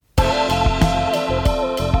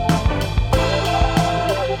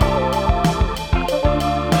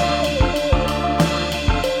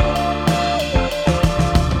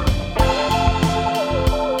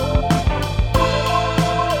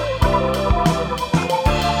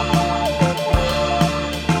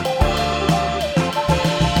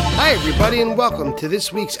everybody, and welcome to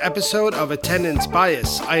this week's episode of Attendance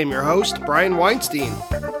Bias. I am your host, Brian Weinstein.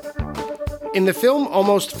 In the film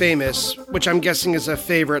Almost Famous, which I'm guessing is a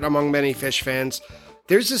favorite among many Phish fans,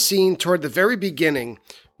 there's a scene toward the very beginning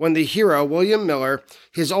when the hero, William Miller,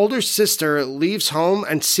 his older sister, leaves home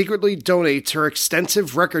and secretly donates her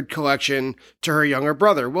extensive record collection to her younger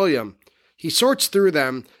brother, William. He sorts through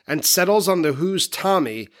them and settles on The Who's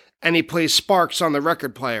Tommy, and he plays Sparks on the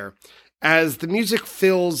record player. As the music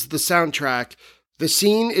fills the soundtrack, the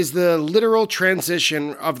scene is the literal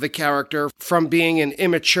transition of the character from being an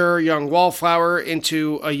immature young wallflower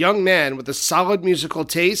into a young man with a solid musical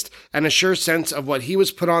taste and a sure sense of what he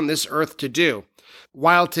was put on this earth to do.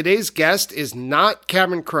 While today's guest is not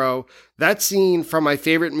Cameron Crowe, that scene from my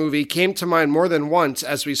favorite movie came to mind more than once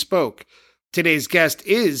as we spoke. Today's guest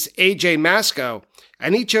is AJ Masco,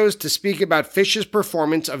 and he chose to speak about Phish's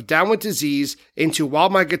performance of Down with Disease into While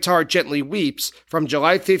My Guitar Gently Weeps from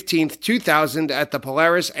July 15th, 2000 at the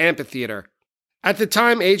Polaris Amphitheater. At the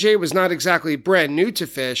time, AJ was not exactly brand new to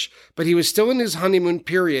Phish, but he was still in his honeymoon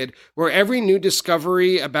period where every new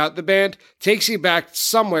discovery about the band takes you back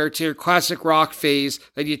somewhere to your classic rock phase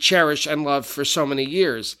that you cherish and love for so many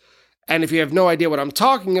years. And if you have no idea what I'm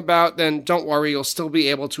talking about, then don't worry, you'll still be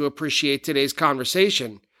able to appreciate today's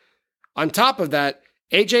conversation. On top of that,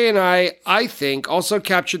 AJ and I think, also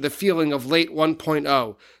captured the feeling of late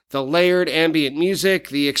 1.0, the layered ambient music,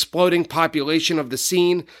 the exploding population of the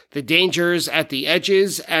scene, the dangers at the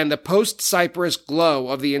edges, and the post-Cypress glow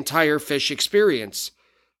of the entire Phish experience.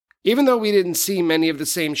 Even though we didn't see many of the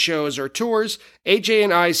same shows or tours, AJ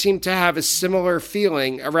and I seemed to have a similar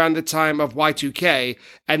feeling around the time of Y2K,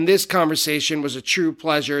 and this conversation was a true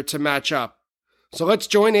pleasure to match up. So let's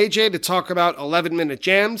join AJ to talk about 11-minute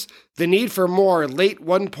jams, the need for more late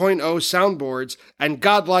 1.0 soundboards, and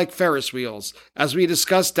godlike Ferris wheels, as we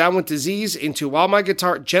discuss Down with Disease into While My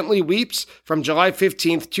Guitar Gently Weeps from July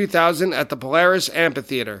 15th, 2000 at the Polaris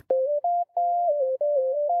Amphitheater.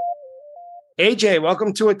 AJ,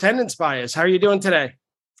 welcome to Attendance Bias. How are you doing today?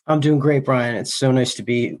 I'm doing great, Brian. It's so nice to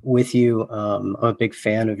be with you. I'm a big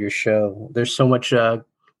fan of your show. There's so much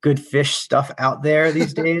good Phish stuff out there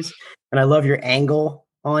these days. And I love your angle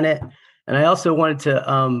on it. And I also wanted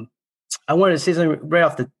to say something right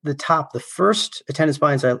off the top. The first Attendance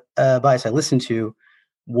Bias I listened to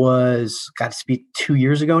was, got to be 2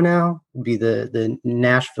 years ago now. It'd be the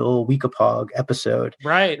Nashville Weekapog episode.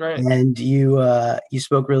 Right. And you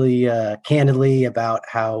spoke really candidly about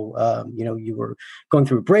how you were going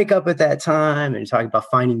through a breakup at that time, and you're talking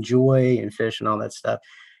about finding joy in Phish and all that stuff.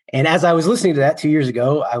 And as I was listening to that 2 years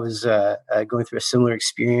ago, I was going through a similar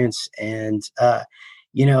experience, and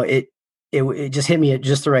it just hit me at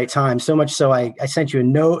just the right time. So much so, I sent you a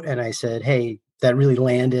note and I said, "Hey, that really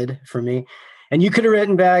landed for me." And you could have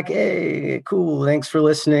written back, "Hey, cool, thanks for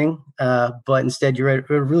listening," but instead you wrote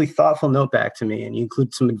a really thoughtful note back to me, and you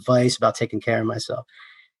included some advice about taking care of myself.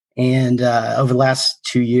 And over the last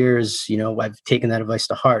 2 years, I've taken that advice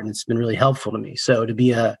to heart, and it's been really helpful to me. So to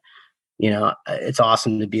be it's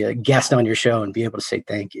awesome to be a guest on your show and be able to say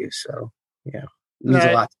thank you. So, it means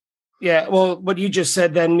a lot. Yeah, well, what you just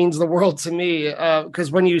said then means the world to me,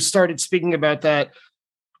 because when you started speaking about that,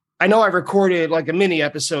 I know I recorded like a mini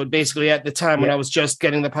episode basically at the time when I was just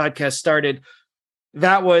getting the podcast started.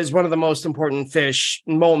 That was one of the most important Phish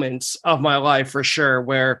moments of my life for sure,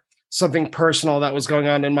 where something personal that was going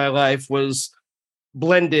on in my life was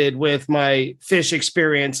blended with my Phish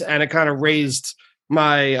experience, and it kind of raised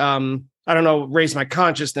my raise my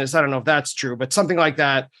consciousness. I don't know if that's true, but something like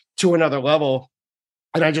that to another level.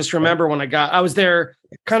 And I just remember when I was there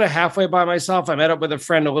kind of halfway by myself. I met up with a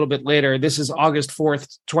friend a little bit later. This is August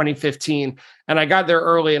 4th, 2015. And I got there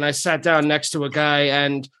early and I sat down next to a guy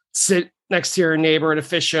and sit next to your neighbor at a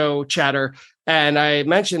Phish show chatter. And I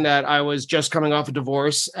mentioned that I was just coming off a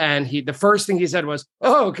divorce. And the first thing he said was,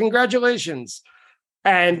 "Oh, congratulations."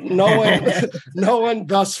 And no one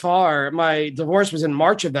thus far, my divorce was in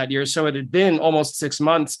March of that year. So it had been almost 6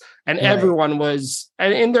 months, and everyone was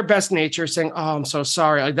in their best nature saying, "Oh, I'm so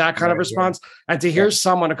sorry," like that kind of response. Yeah. And to hear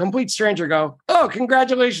someone, a complete stranger, go, "Oh,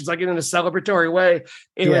 congratulations," like in a celebratory way,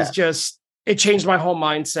 it changed my whole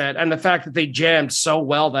mindset. And the fact that they jammed so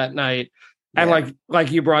well that night. And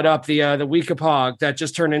like you brought up the Weekapog that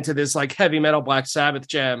just turned into this like heavy metal Black Sabbath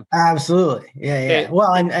jam. Absolutely. Yeah.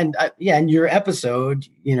 Well, and your episode,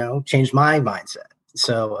 changed my mindset.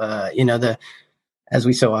 So, as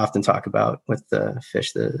we so often talk about with the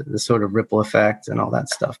Phish, the sort of ripple effect and all that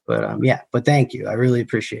stuff. But but thank you. I really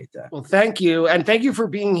appreciate that. Well, thank you. And thank you for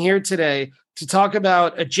being here today to talk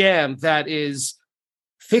about a jam that is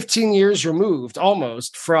 15 years removed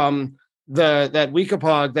almost from that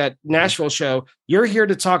Weekapaug, that Nashville show. You're here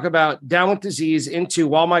to talk about Down with Disease into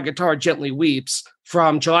While My Guitar Gently Weeps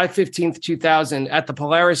from July 15th, 2000 at the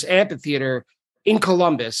Polaris Amphitheater in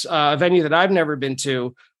Columbus, a venue that I've never been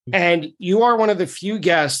to. And you are one of the few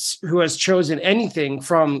guests who has chosen anything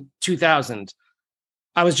from 2000.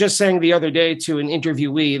 I was just saying the other day to an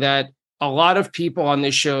interviewee that a lot of people on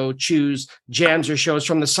this show choose jams or shows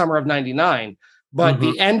from the summer of 99. But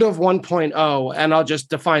the end of 1.0, and I'll just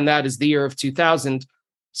define that as the year of 2000,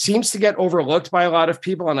 seems to get overlooked by a lot of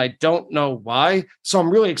people, and I don't know why. So I'm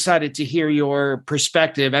really excited to hear your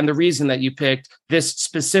perspective and the reason that you picked this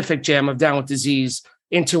specific jam of Down with Disease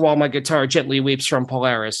into While My Guitar Gently Weeps from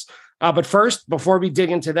Polaris. But first, before we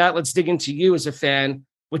dig into that, let's dig into you as a fan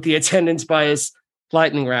with the Attendance Bias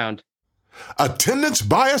Lightning Round. Attendance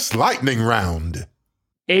Bias Lightning Round.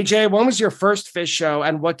 AJ, when was your first Phish show,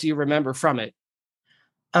 and what do you remember from it?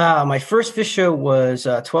 My first Phish show was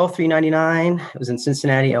 12/3/99. It was in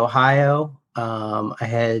Cincinnati, Ohio. I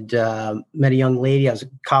had met a young lady. I was a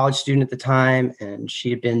college student at the time, and she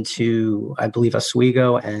had been to, I believe,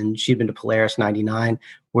 Oswego, and she'd been to Polaris 99,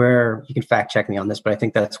 where, you can fact check me on this, but I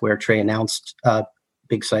think that's where Trey announced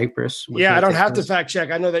Big Cypress. Yeah, I don't have to fact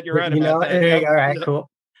check. I know that you're right about that. All right, cool.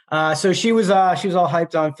 So she was all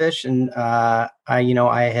hyped on Phish, and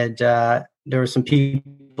I had there were some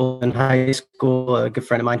people in high school, a good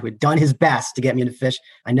friend of mine who had done his best to get me into Phish.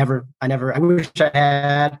 I wish I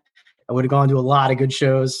had. I would have gone to a lot of good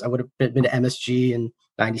shows. I would have been to MSG in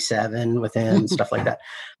 97 with him and stuff like that.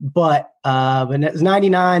 But it was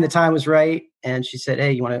 99, the time was right. And she said,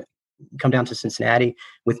 hey, you want to come down to Cincinnati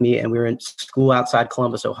with me? And we were in school outside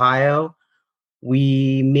Columbus, Ohio.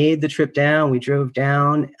 We made the trip down. We drove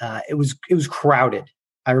down. It was crowded.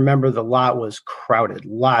 I remember the lot was crowded,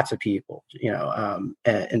 lots of people, and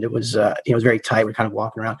it was, it was very tight. We're kind of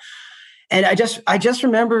walking around, and I just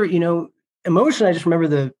remember, emotionally, I just remember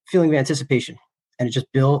the feeling of anticipation, and it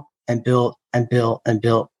just built and built and built and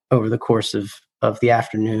built over the course of the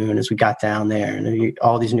afternoon as we got down there, and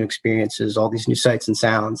all these new experiences, all these new sights and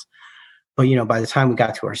sounds. But, by the time we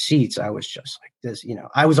got to our seats, I was just like this,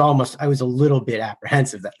 I was a little bit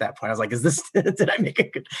apprehensive at that point. I was like, did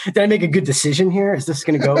I make a good decision here? Is this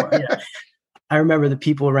going to go? I remember the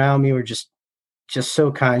people around me were just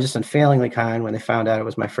so kind, just unfailingly kind when they found out it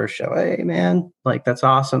was my first show. Hey man, like, that's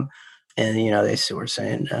awesome. And, they were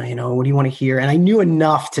saying, what do you want to hear? And I knew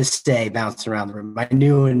enough to stay bouncing around the room. I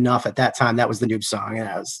knew enough at that time. That was the Noob song. And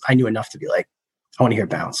I knew enough to be like, I want to hear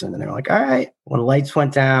Bouncing. And they were like, all right. When the lights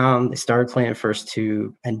went down, they started playing First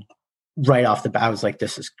Tube. And right off the bat, I was like,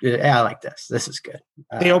 this is good. Yeah, I like this. This is good.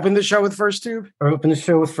 They opened the show with First Tube? Or opened the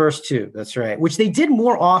show with First Tube. That's right. Which they did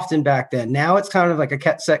more often back then. Now it's kind of like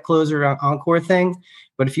a set closer encore thing.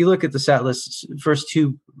 But if you look at the set list, First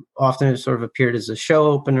Tube often sort of appeared as a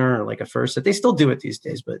show opener or like a first set. They still do it these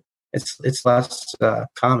days, but it's less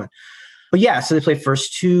common. But yeah, so they played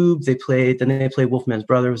First Tube. Then they played Wolfman's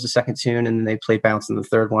Brother was the second tune, and then they played Bouncing the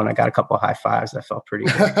third one. I got a couple of high fives. I felt pretty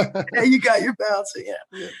good. Hey, you got your Bouncing,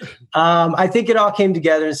 yeah. I think it all came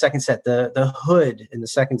together in the second set. The hood in the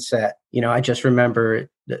second set, I just remember,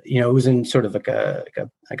 it was in sort of like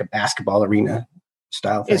a basketball arena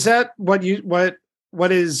style thing. Is that what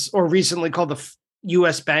is or recently called the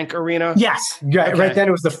U.S. Bank Arena? Yes, right. Okay. Right then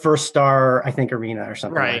it was the First Star, I think, arena or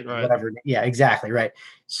something. Right. Whatever. Yeah, exactly. Right.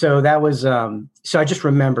 So that was. So I just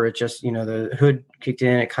remember it. Just the hood kicked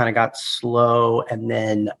in. It kind of got slow, and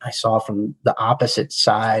then I saw from the opposite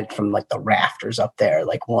side, from like the rafters up there,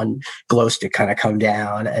 like one glow stick kind of come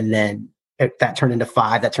down, and then that turned into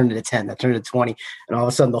 5. That turned into 10. That turned into 20, and all of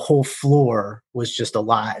a sudden the whole floor was just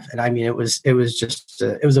alive. And I mean, it was just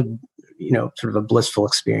it was a sort of a blissful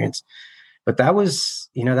experience. But that was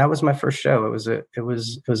my first show. It was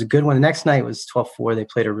a good one. The next night was 12/4. They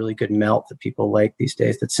played a really good melt that people like these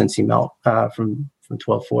days, that Cincy melt from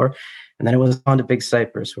 12/4. And then it was on to Big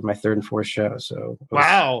Cypress for my third and fourth show. So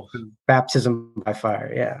wow, baptism by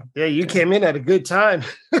fire. Yeah. Yeah, you came in at a good time.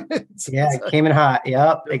 Yeah, it came in hot.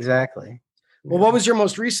 Yep, exactly. Well, what was your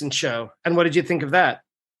most recent show, and what did you think of that?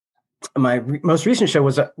 My most recent show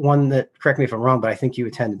was one that, correct me if I'm wrong, but I think you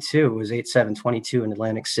attended too. It was 8/7/22 in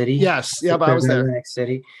Atlantic City. Yes. Yeah, but I was there. Atlantic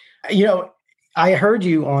City. I heard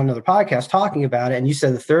you on another podcast talking about it, and you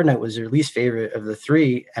said the third night was your least favorite of the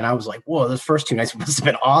 3. And I was like, whoa, those first 2 nights must have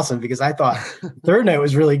been awesome, because I thought the third night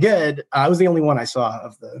was really good. I was the only one I saw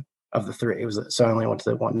of the 3. So I only went to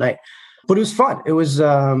the one night, but it was fun. It was,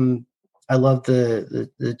 I loved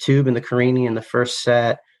the Tube and the Carini in the first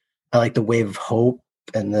set. I like the Wave of Hope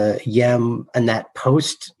and the Yem and that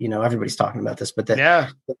post, everybody's talking about this, but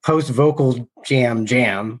the post vocal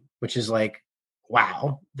jam, which is like,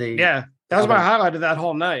 wow. The That was my highlight of that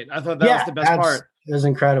whole night. I thought that was the best part. It was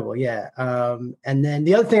incredible. Yeah. And then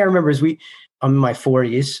the other thing I remember is I'm in my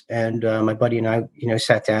 40s, and my buddy and I,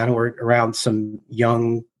 sat down and we're around some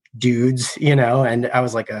young dudes, and I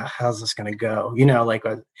was like, how's this going to go?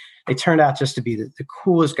 They turned out just to be the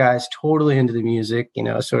coolest guys, totally into the music,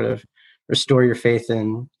 sort of restore your faith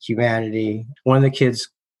in humanity. One of the kids,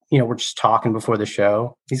 we're just talking before the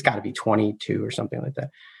show. He's got to be 22 or something like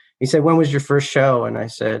that. He said, "When was your first show?" And I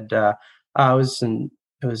said, it was in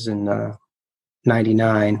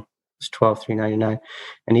 99. It was 12/3/99.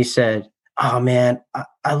 And he said, "Oh man,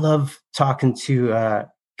 I love talking to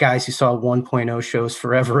guys who saw 1.0 shows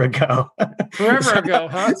forever ago." Forever ago,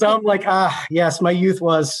 huh? So I'm like, yes, my youth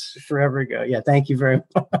was forever ago. Yeah, thank you very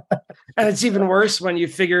much. And it's even worse when you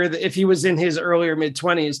figure that if he was in his earlier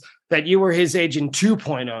mid-20s, that you were his age in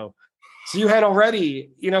 2.0. So you had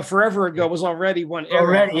already, forever ago was already one era.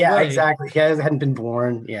 Already, yeah, exactly. Yeah, I hadn't been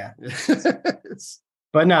born. Yeah.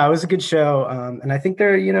 But no, it was a good show. And I think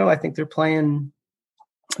they're playing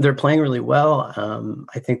really well.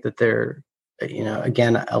 I think that they're,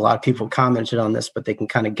 again, a lot of people commented on this, but they can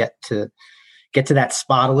kind of get to that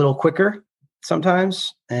spot a little quicker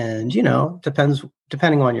sometimes. And,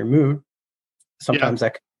 depending on your mood, sometimes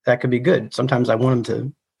that could be good. Sometimes I want them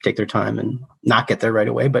to take their time and not get there right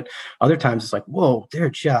away. But other times it's like, whoa, they're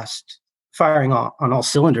just firing on all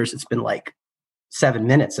cylinders. It's been like 7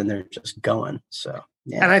 minutes and they're just going. So,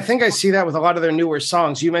 yeah. And I think I see that with a lot of their newer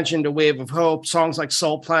songs. You mentioned A Wave of Hope, songs like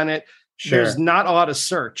Soul Planet. Sure. There's not a lot of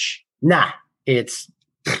search. Nah, it's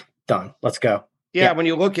done. Let's go. Yeah, when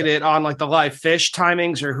you look at it on like the Live Fish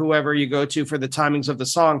timings or whoever you go to for the timings of the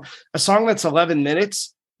song, a song that's 11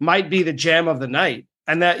 minutes might be the jam of the night.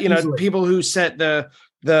 And that, Easily. People who set the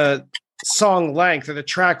song length or the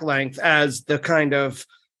track length as the kind of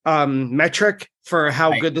metric for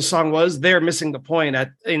how good the song was, they're missing the point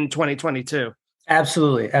in 2022.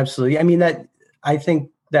 Absolutely. I mean, I think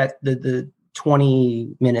that the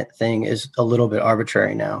 20-minute thing is a little bit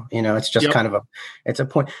arbitrary now. It's just it's a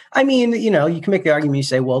point. I mean, you can make the argument, you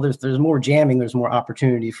say, well, there's more jamming, there's more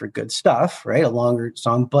opportunity for good stuff, right? A longer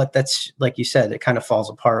song, but that's, like you said, it kind of falls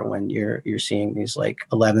apart when you're seeing these like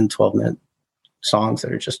 11, 12-minute songs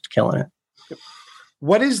that are just killing it.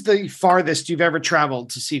 What is the farthest you've ever traveled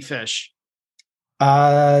to see Phish?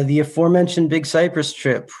 The aforementioned Big Cypress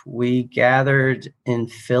trip. We gathered in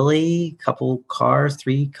Philly,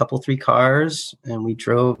 three cars, and we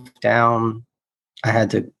drove down. I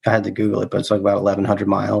had to Google it, but it's like about 1,100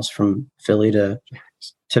 miles from Philly to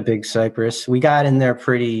Big Cypress. We got in there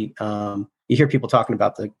pretty. You hear people talking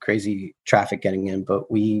about the crazy traffic getting in, but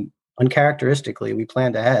uncharacteristically, we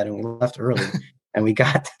planned ahead and we left early, and we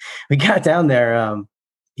got down there.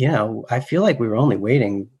 I feel like we were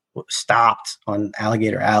only stopped on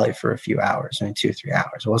Alligator Alley for a few hours, 2 or 3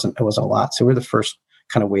 hours. It wasn't a lot. So we're the first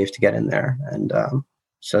kind of wave to get in there. And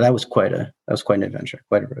so that was quite an adventure,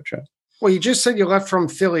 quite a road trip. Well, you just said you left from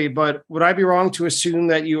Philly, but would I be wrong to assume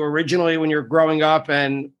that you originally, when you're growing up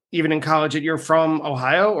and even in college, that you're from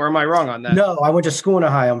Ohio, or am I wrong on that? No, I went to school in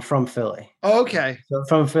Ohio. I'm from Philly. Oh, okay. So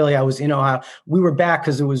from Philly, I was in Ohio. We were back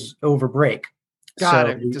because it was over break. Got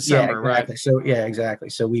it. December, exactly. right? So exactly.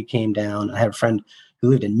 So we came down. I had a friend who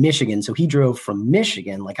lived in Michigan. So he drove from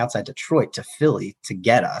Michigan, like outside Detroit, to Philly to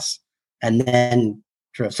get us, and then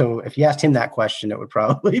drove. So if you asked him that question, it would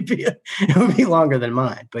probably be longer than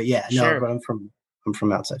mine. But yeah, no, but I'm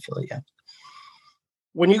from outside Philly. Yeah.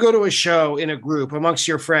 When you go to a show in a group amongst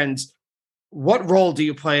your friends, what role do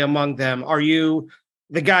you play among them? Are you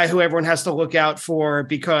the guy who everyone has to look out for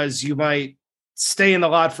because you might stay in the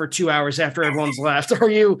lot for 2 hours after everyone's left? Are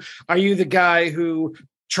you the guy who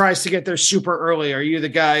tries to get there super early? Are you the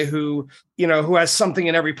guy who has something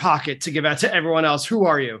in every pocket to give out to everyone else? Who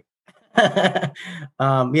are you?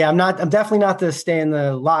 I'm definitely not the stay in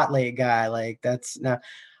the lot late guy. Like that's not,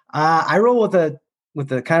 I roll with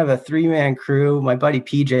a kind of a 3-man crew. My buddy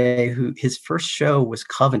PJ, who his first show was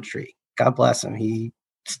Coventry. God bless him. He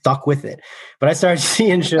stuck with it, but I started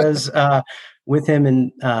seeing shows, with him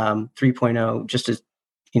in 3.0, just as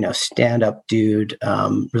stand-up dude,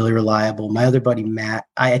 really reliable. My other buddy, Matt,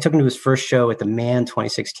 I took him to his first show at the Man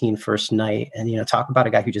 2016 first night. And, talk about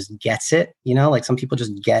a guy who just gets it, like some people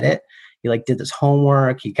just get it. He did this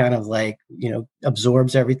homework. He kind of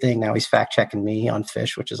absorbs everything. Now he's fact checking me on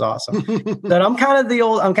Phish, which is awesome. But I'm kind of the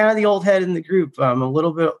old head in the group. I'm a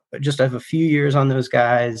little bit, just have a few years on those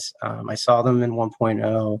guys. I saw them in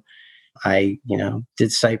 1.0. I,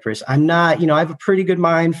 did Cypress. I'm not, I have a pretty good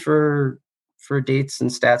mind for dates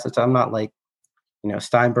and stats. I'm not like,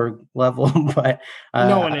 Steinberg level, but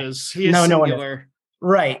no one is. He is singular.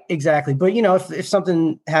 Right, exactly. But if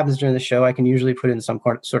something happens during the show, I can usually put it in some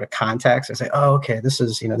sort of context. I say, oh, okay, this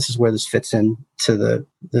is where this fits in to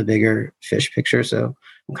the bigger fish picture. So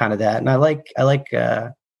I'm kind of that. And I like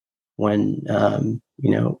when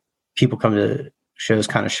people come to shows,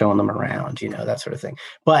 kind of showing them around, that sort of thing.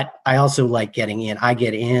 But I also like getting in. I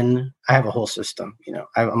get in. I have a whole system.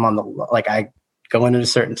 I'm on I go in at a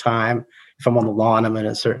certain time. If I'm on the lawn, I'm in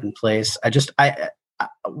a certain place.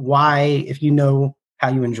 Why, if you know how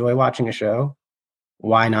you enjoy watching a show,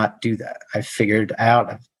 why not do that? I've figured out,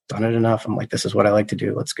 I've done it enough. I'm like, this is what I like to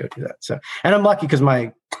do. Let's go do that. So, and I'm lucky because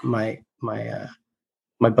my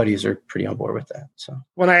buddies are pretty on board with that. So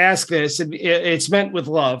when I ask this, it's meant with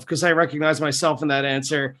love because I recognize myself in that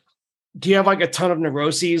answer. Do you have like a ton of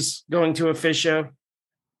neuroses going to a fish show?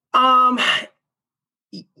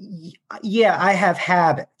 Yeah, I have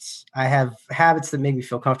habits. I have habits that make me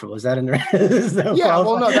feel comfortable. Is that in there? Yeah,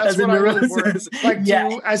 well, no, that's what I mean. Like,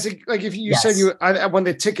 yeah. If you said when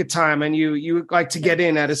the ticket time and you like to get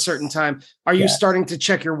in at a certain time, are you starting to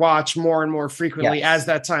check your watch more and more frequently as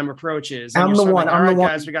that time approaches? And I'm the one. All right,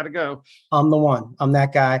 guys, we got to go. I'm the one. I'm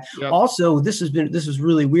that guy. Yep. Also, this was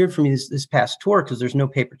really weird for me this past tour because there's no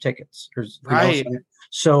paper tickets. Right.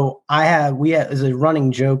 So we have as a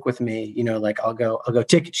running joke with me, like I'll go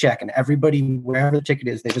ticket check, and everybody, wherever the ticket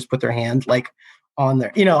is, they just put their hand like on their,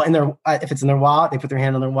 in their, if it's in their wallet, they put their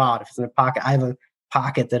hand on their wallet. If it's in their pocket, I have a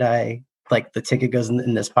pocket that I like, the ticket goes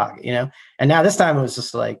in this pocket, and now this time it was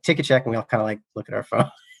just like ticket check, and we all kind of like look at our phone.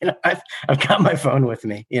 I've got my phone with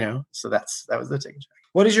me, so that was the ticket check.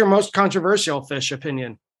 What is your most controversial fish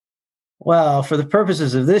opinion? Well, for the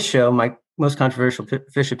purposes of this show, my most controversial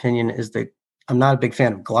fish opinion is that I'm not a big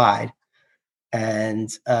fan of Glide. And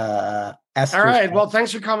Esther's, all right. Well,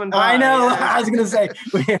 thanks for coming by. I know. I was going to say,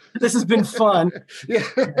 this has been fun. Yeah.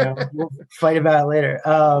 We'll fight about it later.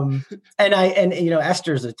 And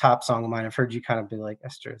Esther's a top song of mine. I've heard you kind of be like,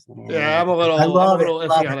 Esther's. Yeah, I'm a little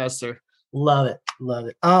iffy on Esther. Love it.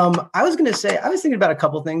 I was going to say, I was thinking about a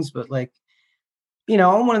couple things, but like,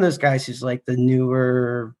 I'm one of those guys who's like the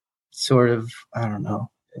newer sort of, I don't know,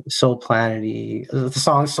 Soul Planet-y, the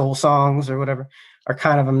songs, soul songs or whatever are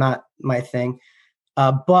kind of not my thing.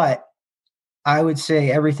 But I would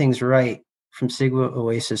say Everything's Right from Sigma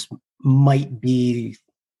Oasis might be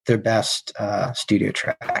their best studio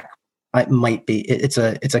track. It might be. It's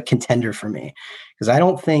a contender for me because I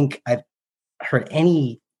don't think I've heard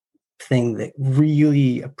anything that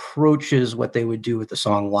really approaches what they would do with the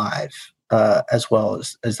song live as well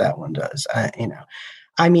as that one does.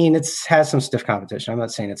 I mean, it has some stiff competition. I'm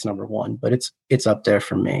not saying it's number one, but it's up there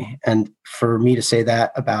for me. And for me to say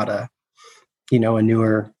that about a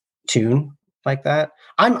newer tune like that,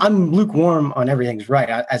 I'm lukewarm on Everything's Right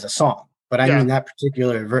as a song. But I mean that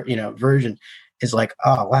particular version is like,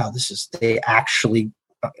 oh wow, they actually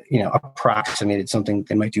approximated something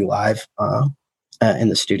they might do live in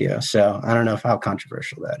the studio. So I don't know how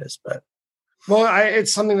controversial that is, but. Well,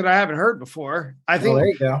 it's something that I haven't heard before. I think, there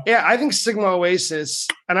you go. Yeah, I think Sigma Oasis,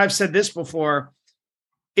 and I've said this before,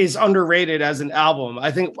 is underrated as an album.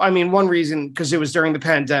 One reason, because it was during the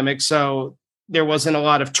pandemic, so there wasn't a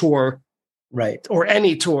lot of tour, right, or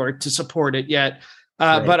any tour to support it yet.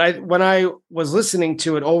 Right. But when I was listening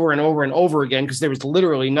to it over and over and over again, because there was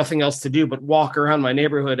literally nothing else to do but walk around my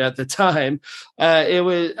neighborhood at the time,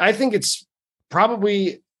 I think it's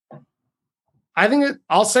probably.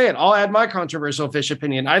 I'll say it. I'll add my controversial fish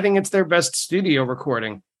opinion. I think it's their best studio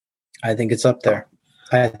recording. I think it's up there.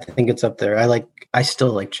 I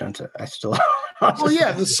still like Junta. I still. Well,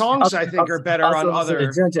 yeah, the songs I think are better on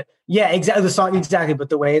other. Yeah, exactly. The song, exactly. But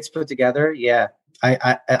the way it's put together, yeah.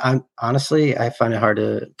 I'm honestly, I find it hard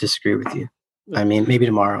to disagree with you. I mean, maybe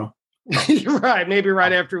tomorrow. You're right. Maybe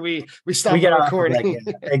right after we stop recording.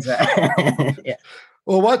 Exactly. Yeah.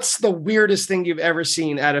 Well, what's the weirdest thing you've ever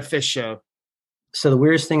seen at a fish show? So the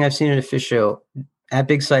weirdest thing I've seen at a fish show at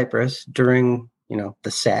Big Cypress during,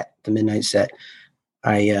 the midnight set,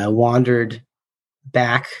 I wandered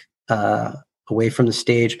back away from the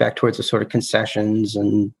stage, back towards the sort of concessions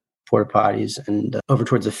and porta potties and over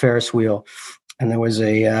towards the Ferris wheel. And there was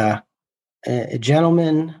a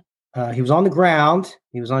gentleman, he was on the ground,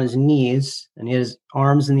 he was on his knees and he had his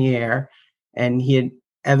arms in the air, and he had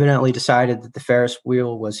evidently decided that the Ferris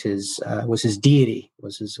wheel was his deity,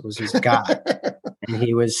 was his god. And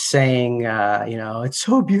he was saying, it's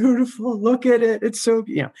so beautiful. Look at it. It's so,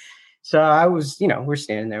 So I was, we're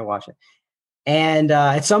standing there watching. And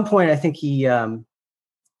at some point, I think he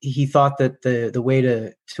thought that the way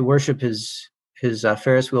to worship his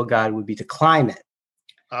Ferris wheel god would be to climb it.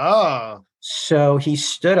 Oh. So he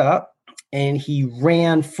stood up and he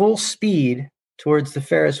ran full speed towards the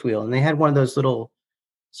Ferris wheel. And they had one of those little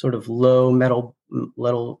sort of low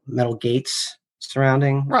little metal gates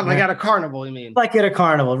surrounding. Right, like at a carnival, you mean? Like at a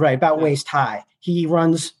carnival, right, about waist high. He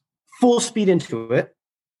runs full speed into it,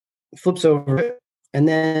 flips over it, and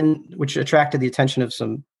then, which attracted the attention of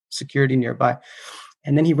some security nearby.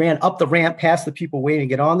 And then he ran up the ramp past the people waiting to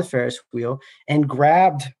get on the Ferris wheel and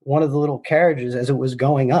grabbed one of the little carriages as it was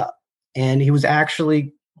going up. And he was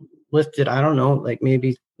actually lifted, I don't know, like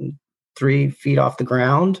maybe 3 feet off the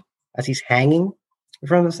ground as he's hanging in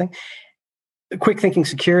front of this thing. The quick thinking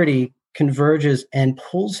security converges and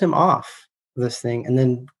pulls him off this thing and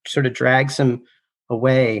then sort of drags him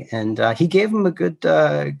away. And he gave him a good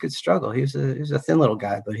struggle. He was a thin little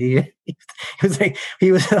guy, but he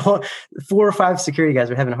was 4 or 5 security guys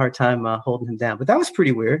were having a hard time holding him down. But that was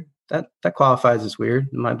pretty weird. That qualifies as weird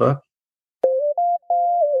in my book.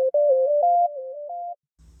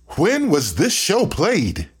 When was this show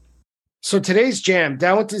played? So today's jam,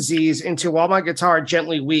 Down with Disease into While My Guitar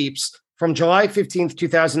Gently Weeps, from July 15th,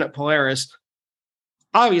 2000 at Polaris.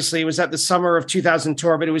 Obviously, it was at the summer of 2000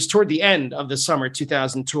 tour, but it was toward the end of the summer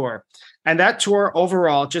 2000 tour. And that tour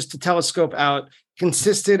overall, just to telescope out,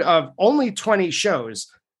 consisted of only 20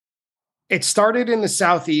 shows. It started in the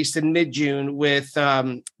Southeast in mid-June with,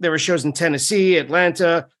 there were shows in Tennessee,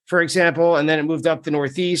 Atlanta, for example, and then it moved up the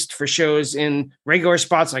Northeast for shows in regular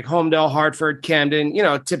spots like Homedale, Hartford, Camden,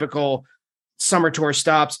 typical summer tour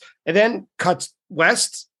stops. And then cuts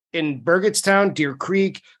west in Burgettstown, Deer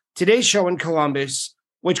Creek, today's show in Columbus,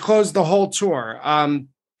 which closed the whole tour.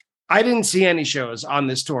 I didn't see any shows on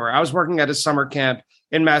this tour. I was working at a summer camp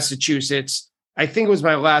in Massachusetts. I think it was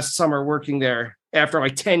my last summer working there after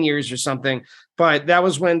like 10 years or something. But that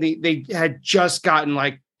was when they had just gotten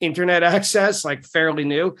like internet access, like fairly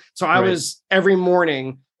new. So I was every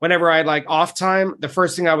morning, whenever I had like off time, the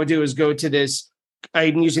first thing I would do is go to this,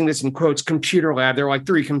 I'm using this in quotes, computer lab. There were like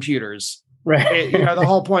 3 computers. Right. The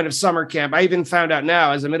whole point of summer camp. I even found out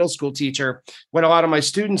now as a middle school teacher, when a lot of my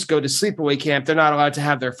students go to sleepaway camp, they're not allowed to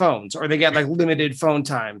have their phones, or they get like limited phone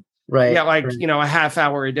time. Right. Yeah. Like, a half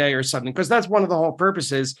hour a day or something. Cause that's one of the whole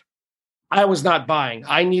purposes. I was not buying.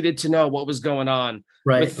 I needed to know what was going on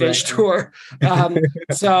with Phish tour.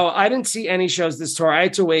 So I didn't see any shows this tour. I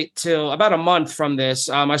had to wait till about a month from this.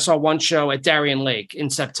 I saw one show at Darien Lake in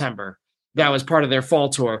September. That was part of their fall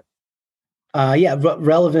tour.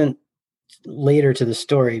 Relevant later to the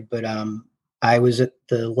story, but I was at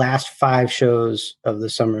the last 5 shows of the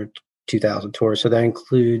summer 2000 tour. So that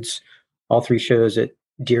includes all 3 shows at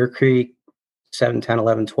Deer Creek, 7, 10,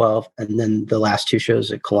 11, 12, and then the last 2 shows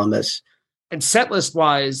at Columbus. And setlist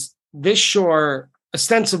wise, this show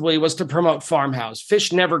ostensibly was to promote Farmhouse.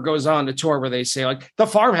 Phish never goes on a tour where they say like the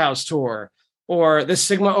Farmhouse tour or the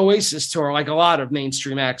Sigma Oasis tour, like a lot of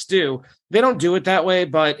mainstream acts do. They don't do it that way.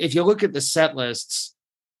 But if you look at the set lists,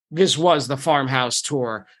 this was the Farmhouse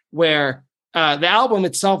tour, where the album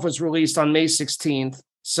itself was released on May 16th.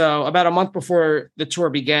 So about a month before the tour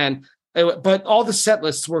began. But all the set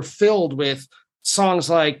lists were filled with songs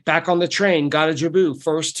like Back on the Train, Gotta Jaboo,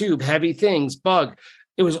 First Tube, Heavy Things, Bug.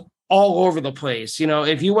 It was all over the place.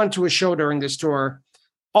 If you went to a show during this tour,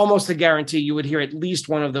 almost a guarantee you would hear at least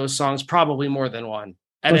one of those songs, probably more than one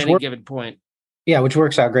at any given point. Yeah, which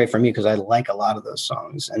works out great for me because I like a lot of those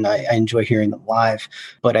songs and I enjoy hearing them live.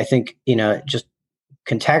 But I think, just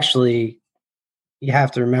contextually, you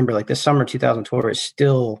have to remember like the summer 2000 tour is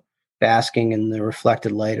still basking in the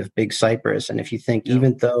reflected light of Big Cypress. And if you think,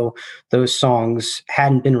 even though those songs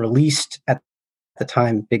hadn't been released at the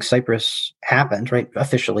time Big Cypress happened, right?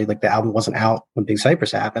 Officially, like the album wasn't out when Big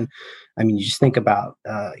Cypress happened. I mean, you just think about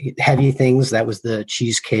Heavy Things. That was the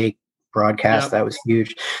Cheesecake broadcast. That was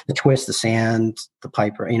huge. The Twist, the Sand, the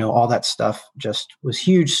Piper, all that stuff just was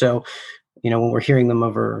huge. So, when we're hearing them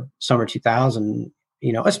over summer 2000,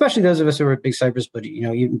 especially those of us who were at Big Cypress, but,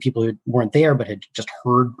 even people who weren't there, but had just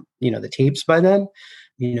heard, the tapes by then,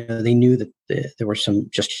 they knew that there were some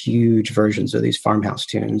just huge versions of these Farmhouse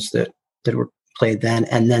tunes that were played then.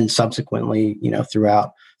 And then subsequently,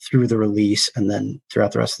 through the release and then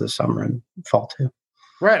throughout the rest of the summer and fall too.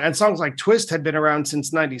 Right. And songs like Twist had been around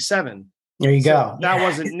since 97. There you go. That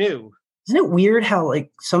wasn't new. Isn't it weird how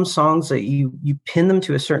like some songs that you pin them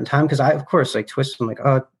to a certain time? Because I, of course, like Twist, I'm like,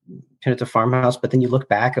 oh, pin it to Farmhouse. But then you look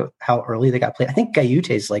back at how early they got played. I think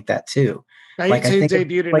Gaiute's like that too. Gaiute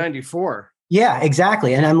debuted in 94. Yeah,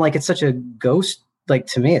 exactly. And I'm like, it's such a ghost, like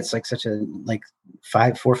to me, it's like such a like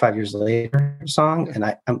 4 or 5 years later song. And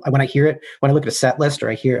when I hear it, when I look at a set list or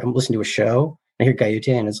I'm listening to a show, I hear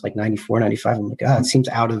Gaiute and it's like 94, 95. I'm like, it seems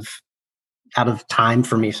out of time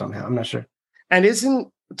for me somehow. I'm not sure. And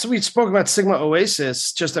so we spoke about Sigma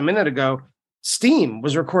Oasis just a minute ago. Steam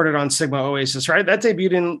was recorded on Sigma Oasis, right? That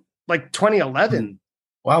debuted in like 2011.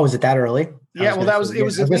 Wow, was it that early? Yeah, well, it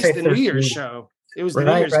was at least the New Year's show. It was the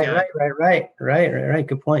New Year's guy. Right.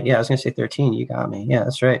 Good point. Yeah, I was going to say 13. You got me. Yeah,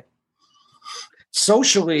 that's right.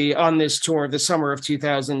 Socially on this tour, the summer of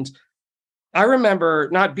 2000, I remember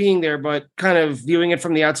not being there, but kind of viewing it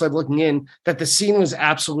from the outside looking in, that the scene was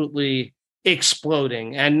absolutely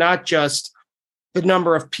exploding, and not just the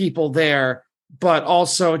number of people there, but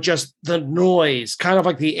also just the noise, kind of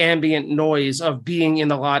like the ambient noise of being in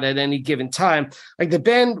the lot at any given time. Like the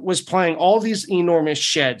band was playing all these enormous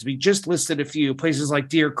sheds. We just listed a few places like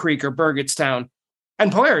Deer Creek or Burgettstown.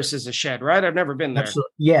 And Polaris is a shed, right? I've never been there.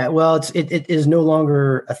 Absolutely. Yeah, well, it is no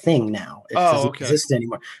longer a thing now. It doesn't exist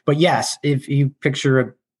anymore. But yes, if you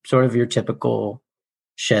picture sort of your typical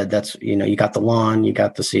shed, that's, you got the lawn, you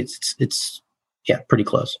got the seats. It's pretty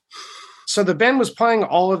close. So the band was playing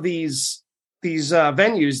all of these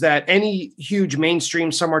venues that any huge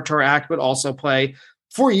mainstream summer tour act would also play.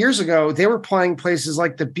 4 years ago, they were playing places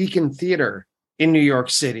like the Beacon Theater in New York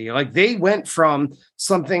City. Like they went from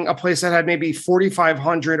a place that had maybe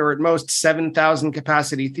 4,500 or at most 7,000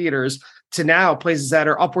 capacity theaters to now places that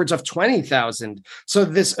are upwards of 20,000. So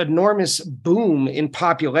this enormous boom in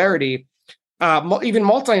popularity, even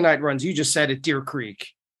multi-night runs, you just said at Deer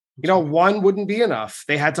Creek, one wouldn't be enough.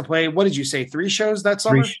 They had to play, what did you say, 3 shows that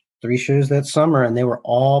summer? Three shows that summer, and they were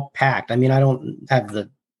all packed. I mean, I don't have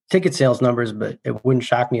the ticket sales numbers, but it wouldn't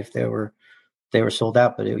shock me if they were sold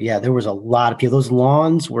out. But there was a lot of people. Those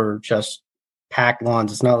lawns were just packed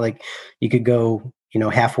lawns. It's not like you could go,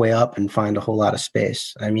 halfway up and find a whole lot of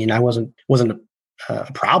space. I mean, wasn't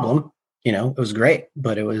a problem. It was great,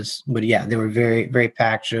 but they were very, very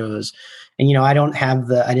packed shows. And, I didn't have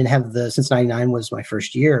the, since 99 was my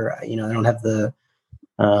first year, I don't have the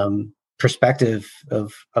perspective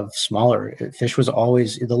of smaller. Phish was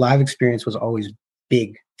always, the live experience was always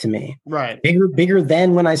big to me. Right. Bigger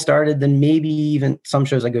than when I started, than maybe even some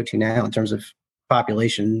shows I go to now in terms of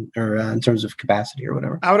population or in terms of capacity or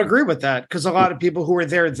whatever. I would agree with that, because a lot of people who were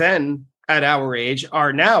there then at our age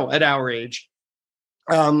are now at our age,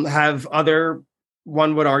 have other,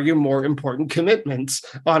 one would argue, more important commitments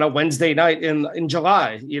on a Wednesday night in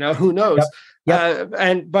July. Who knows?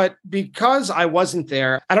 Yep. But because I wasn't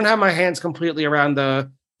there, I don't have my hands completely around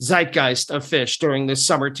the zeitgeist of Phish during this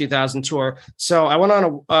summer 2000 tour. So I went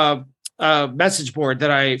on a message board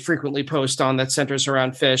that I frequently post on that centers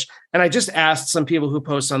around Phish, and I just asked some people who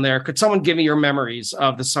post on there, could someone give me your memories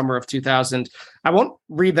of the summer of 2000? I won't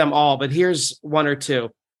read them all, but here's one or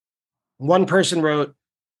two. One person wrote,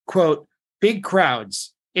 quote, "Big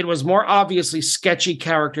crowds. It was more obviously sketchy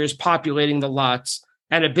characters populating the lots,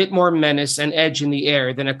 and a bit more menace and edge in the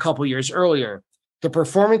air than a couple years earlier. The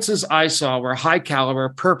performances I saw were high caliber,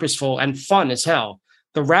 purposeful, and fun as hell.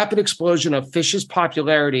 The rapid explosion of Phish's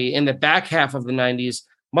popularity in the back half of the 90s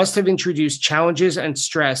must have introduced challenges and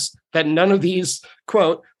stress that none of these,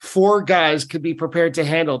 quote, 4 guys could be prepared to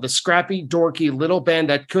handle. The scrappy, dorky little band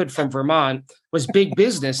that could from Vermont was big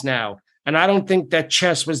business now. And I don't think that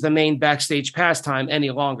chess was the main backstage pastime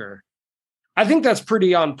any longer." I think that's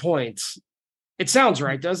pretty on point. It sounds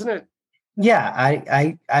right, doesn't it? Yeah,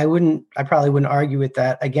 I probably wouldn't argue with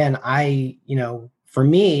that. Again, for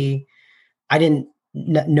me, I didn't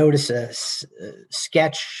notice a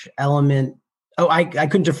sketch element. Oh, I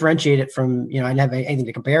couldn't differentiate it from, I didn't have anything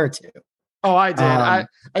to compare it to. Oh, I did. I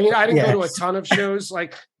didn't go to a ton of shows.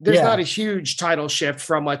 Like there's not a huge title shift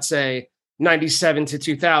from, let's say, 97 to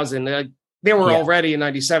 2000. They were already in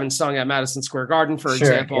 97 sung at Madison Square Garden, for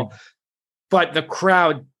example. But the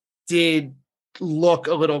crowd did look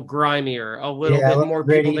a little grimier, a little bit more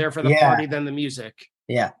gritty, people there for the party than the music.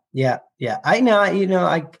 Yeah. I know,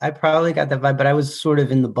 I probably got that vibe, but I was sort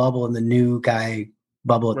of in the bubble, in the new guy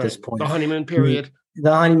bubble at this point. The honeymoon period.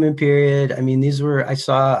 I mean,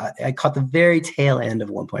 I caught the very tail end of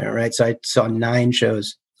one point, right? So I saw 9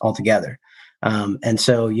 shows altogether. And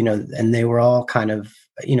so, and they were all kind of,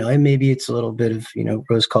 and maybe it's a little bit of,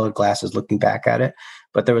 rose-colored glasses looking back at it,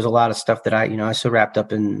 but there was a lot of stuff that I so wrapped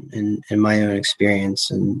up in my own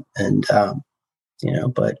experience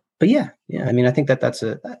but yeah. I mean, I think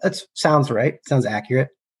that sounds right. Sounds accurate.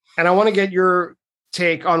 And I want to get your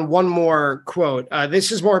take on one more quote.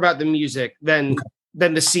 This is more about the music than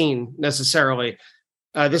the scene necessarily.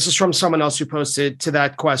 This is from someone else who posted to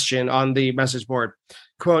that question on the message board.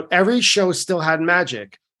 Quote, "Every show still had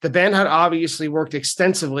magic. The band had obviously worked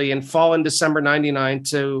extensively in fall and December 99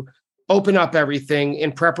 to open up everything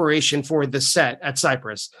in preparation for the set at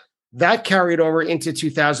Cypress. That carried over into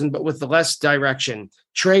 2000, but with less direction.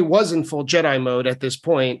 Trey was in full Jedi mode at this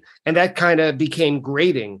point, and that kind of became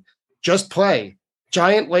grating. Just play.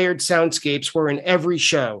 Giant layered soundscapes were in every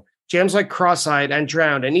show. jams like Cross-Eyed and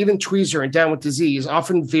Drowned, and even Tweezer and Down with Disease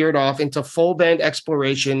often veered off into full band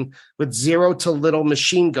exploration with Zero to Little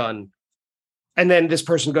Machine Gun. And then this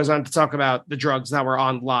person goes on to talk about the drugs that were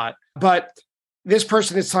on lot. But this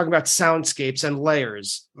person is talking about soundscapes and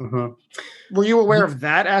layers. Mm-hmm. Were you aware of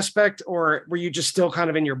that aspect, or were you just still kind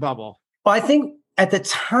of in your bubble? Well, I think at the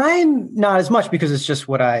time, not as much, because it's just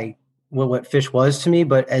what Phish was to me.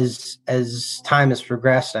 But as time has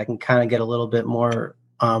progressed, I can kind of get a little bit more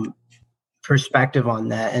perspective on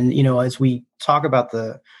that. And, as we talk about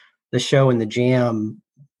the show and the jam,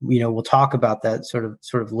 we'll talk about that sort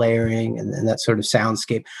of layering and that sort of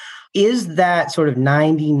soundscape. Is that sort of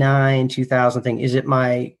 99, 2000 thing, is it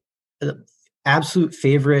my absolute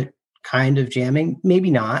favorite kind of jamming? Maybe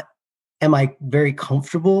not. Am I very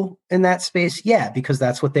comfortable in that space? Yeah, because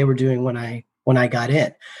that's what they were doing when I got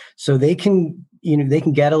in. So they can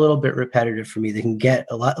get a little bit repetitive for me. They can get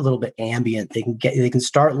a little bit ambient. They can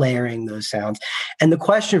start layering those sounds. And the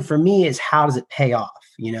question for me is, how does it pay off?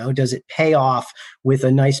 Does it pay off with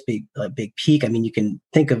a nice big peak? I mean, you can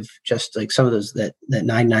think of just like some of those that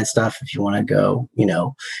 99 stuff if you want to go,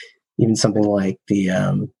 even something like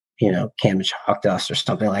the Cambridge Hawk Dust or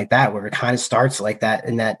something like that, where it kind of starts like that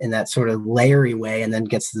in that sort of layery way, and then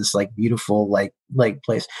gets to this like beautiful like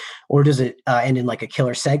place. Or does it end in like a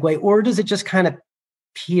killer segue, or does it just kind of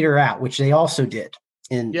peter out, which they also did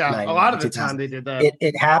in a lot of the time they did that.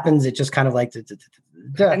 It happens. It just kind of like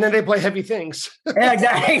and then they play heavy things. Yeah,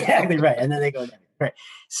 exactly right. And then they go right.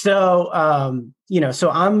 So so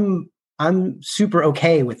I'm super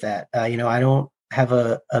okay with that. I don't have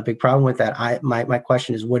a big problem with that. My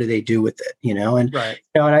question is, what do they do with it? And right.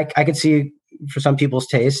 And I could see for some people's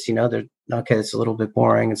taste, they're okay, it's a little bit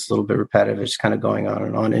boring, it's a little bit repetitive, it's kind of going on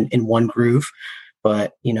and on in one groove.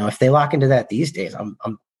 But if they lock into that these days,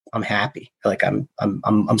 I'm happy. Like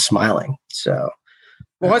I'm smiling. So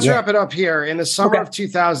well, let's wrap it up here. In the summer of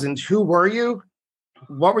 2000, who were you?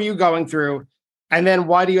 What were you going through? And then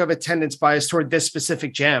why do you have attendance bias toward this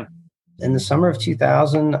specific jam? In the summer of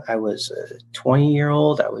 2000, I was a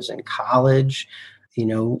 20-year-old. I was in college.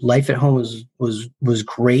 Life at home was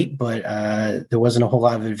great, but there wasn't a whole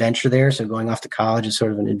lot of adventure there. So going off to college is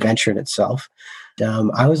sort of an adventure in itself.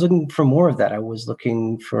 I was looking for more of that. I was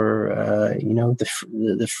looking for,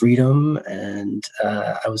 the freedom, and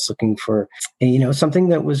I was looking for, something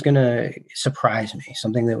that was going to surprise me,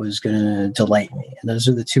 something that was going to delight me. And those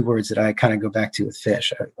are the two words that I kind of go back to with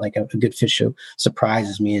Phish. Like a good Phish show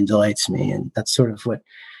surprises me and delights me. And that's sort of what,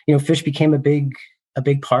 Phish became a big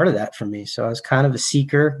part of that for me. So I was kind of a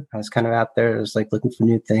seeker. I was kind of out there. I was like looking for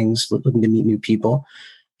new things, looking to meet new people.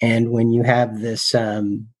 And when you have this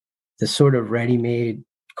sort of ready-made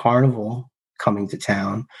carnival coming to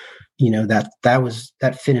town,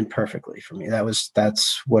 that fit in perfectly for me.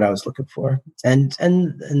 That's what I was looking for. And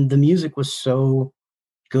the music was so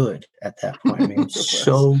good at that point. I mean,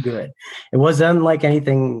 so good. It was unlike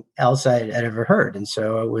anything else I'd ever heard. And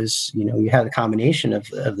so it was, you had a combination of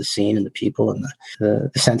the scene and the people and the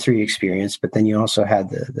sensory experience, but then you also had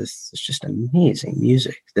this just amazing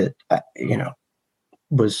music that,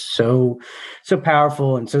 was so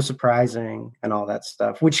powerful and so surprising and all that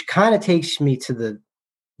stuff, which kind of takes me to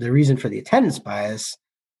the reason for the attendance bias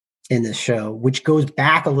in this show, which goes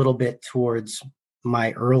back a little bit towards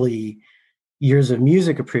my early years of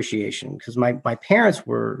music appreciation. Because my parents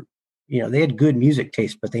were, they had good music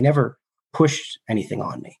taste, but they never pushed anything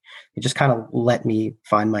on me. They just kind of let me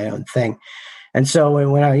find my own thing. And so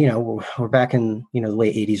when I, we're back in, the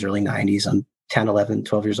late 80s, early 90s, I'm 10, 11,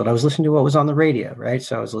 12 years old. I was listening to what was on the radio, right?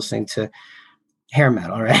 So I was listening to hair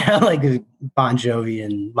metal, right? Like Bon Jovi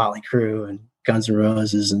and Motley Crue and Guns N'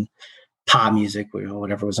 Roses and pop music,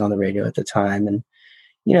 whatever was on the radio at the time. And,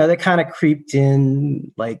 they kind of creeped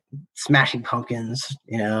in like Smashing Pumpkins,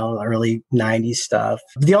 early 90s stuff.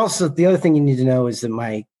 The other thing you need to know is that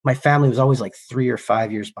my family was always like 3 or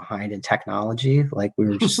 5 years behind in technology. Like we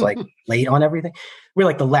were just like late on everything. We're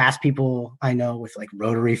like the last people I know with like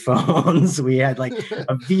rotary phones. We had like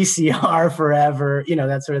a VCR forever,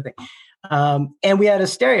 that sort of thing. And we had a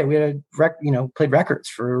stereo. We had played records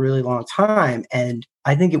for a really long time. And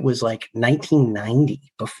I think it was like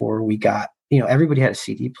 1990 before we got, everybody had a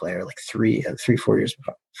CD player, like 4 years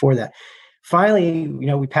before that. Finally,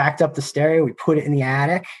 we packed up the stereo, we put it in the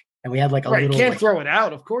attic, and we had like a little. Can't throw it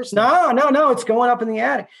out, of course. No, it's going up in the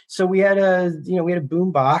attic. So we had a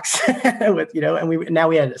boom box with, and now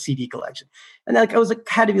we had a CD collection, and like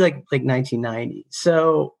had to be like 1990.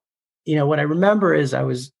 So, what I remember is I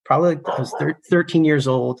was 13 years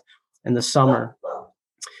old in the summer,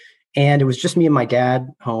 and it was just me and my dad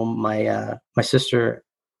home. My sister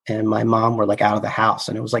and my mom were like out of the house,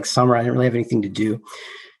 and it was like summer. I didn't really have anything to do.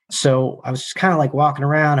 So I was just kind of like walking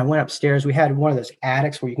around. I went upstairs. We had one of those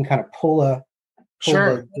attics where you can kind of pull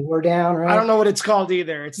Sure. the door down, right? I don't know what it's called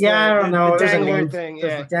either. It's I don't know. The There's a dangler name. thing.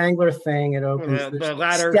 There's Yeah. the dangler thing. It opens. The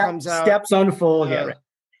ladder comes out. Steps unfold. Yeah. Right.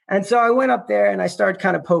 And so I went up there and I started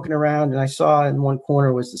kind of poking around, and I saw in one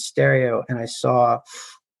corner was the stereo, and I saw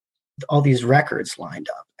all these records lined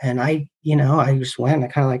up. And I just went, I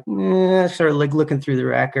kind of like, started like looking through the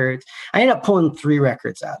records. I ended up pulling 3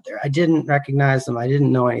 records out there. I didn't recognize them. I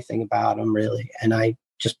didn't know anything about them really. And I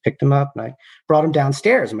just picked them up and I brought them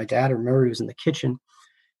downstairs. And my dad, I remember, he was in the kitchen.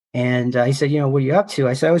 And he said, what are you up to?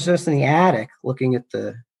 I said, I was just in the attic looking at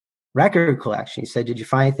the record collection. He said, did you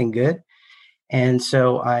find anything good? And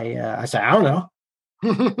so I said, I don't know.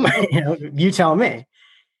 You tell me.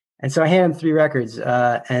 And so I handed him 3 records,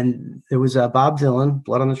 and there was Bob Dylan,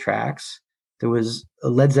 Blood on the Tracks. There was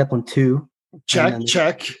Led Zeppelin 2.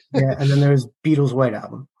 Check. Yeah, and then there was Beatles' White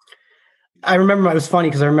Album. I remember it was funny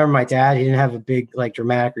because I remember my dad, he didn't have a big like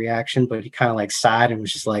dramatic reaction, but he kind of like sighed and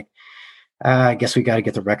was just like, I guess we got to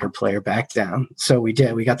get the record player back down. So we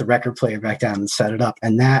did. We got the record player back down and set it up.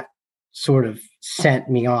 And that sort of sent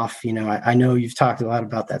me off. I know you've talked a lot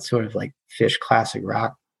about that sort of like Phish classic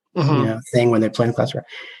rock, thing when they're playing classic rock.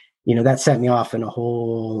 That set me off in a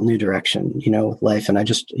whole new direction, with life. And I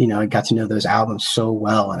just, I got to know those albums so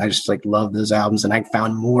well. And I just like love those albums, and I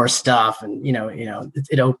found more stuff, and,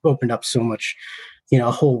 it opened up so much,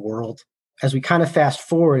 a whole world. As we kind of fast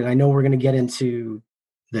forward, and I know we're going to get into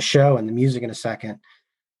the show and the music in a second,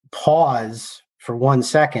 pause for 1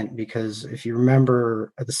 second, because if you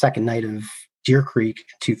remember the second night of Deer Creek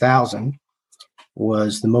 2000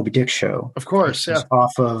 was the Moby Dick show. Of course. Yeah.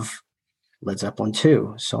 Off of Led Zeppelin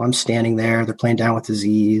 2. So I'm standing there. They're playing Down with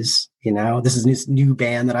Disease. This is this new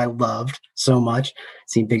band that I loved so much.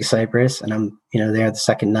 Seen Big Cypress, and I'm there the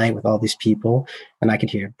second night with all these people, and I could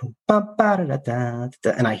hear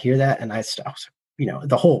and I hear that, and I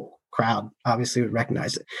the whole crowd obviously would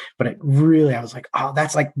recognize it, but I was like, oh,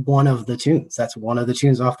 that's like one of the tunes. That's one of the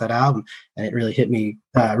tunes off that album, and it really hit me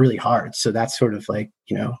really hard. So that's sort of like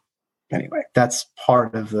anyway, that's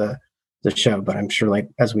part of the show, but I'm sure like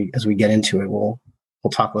as we get into it, we'll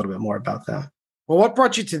talk a little bit more about that. Well, what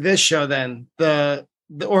brought you to this show then?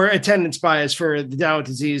 Or attendance bias for the Down with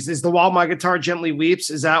Disease is the While My Guitar Gently Weeps.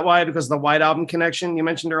 Is that why? Because of the White Album connection you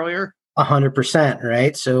mentioned earlier? 100%,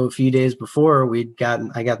 right? So a few days before I got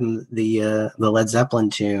the Led Zeppelin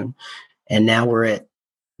tune, and now we're at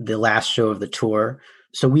the last show of the tour.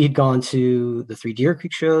 So we had gone to the 3 Deer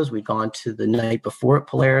Creek shows. We'd gone to the night before at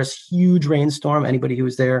Polaris, huge rainstorm. Anybody who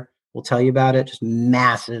was there will tell you about it. Just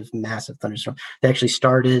massive, massive thunderstorm. They actually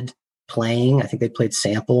started playing. I think they played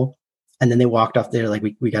Sample, and then they walked off there like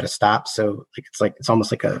we got to stop. So like it's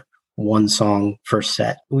almost like a 1 song first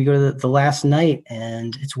set. We go to the last night,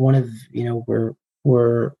 and it's one of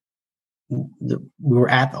we're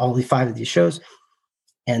at all the 5 of these shows,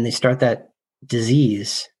 and they start that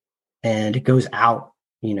Disease, and it goes out.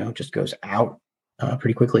 Just goes out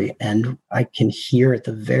pretty quickly, and I can hear at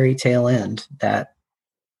the very tail end that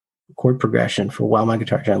chord progression for While My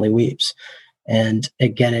Guitar Gently Weeps. And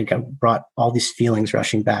again, it brought all these feelings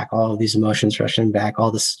rushing back, all of these emotions rushing back,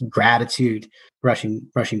 all this gratitude rushing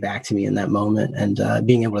back to me in that moment. And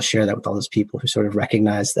being able to share that with all those people who sort of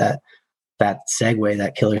recognized that segue,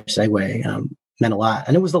 that killer segue, meant a lot.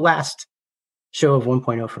 And it was the last show of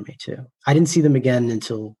 1.0 for me too. I didn't see them again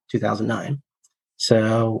until 2009.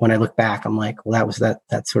 So when I look back, I'm like, well, that was that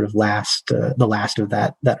sort of the last of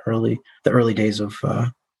the early days of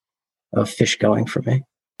Phish going for me.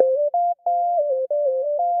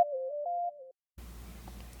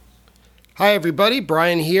 Hi, everybody.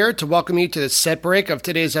 Brian here to welcome you to the set break of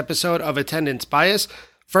today's episode of Attendance Bias.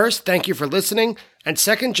 First, thank you for listening. And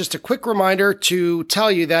second, just a quick reminder to tell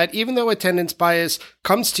you that even though Attendance Bias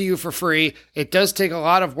comes to you for free, it does take a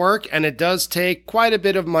lot of work, and it does take quite a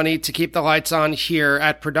bit of money to keep the lights on here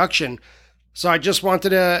at production. So I just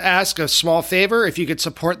wanted to ask a small favor. If you could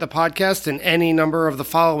support the podcast in any number of the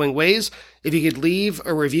following ways. If you could leave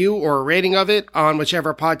a review or a rating of it on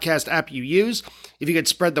whichever podcast app you use. If you could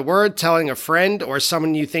spread the word, telling a friend or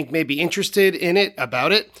someone you think may be interested in it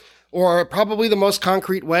about it. Or probably the most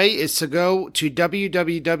concrete way is to go to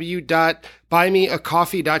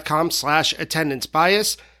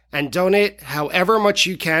www.buymeacoffee.com/attendancebias and donate however much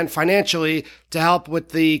you can financially to help with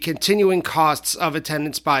the continuing costs of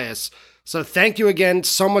Attendance Bias. So thank you again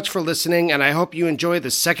so much for listening, and I hope you enjoy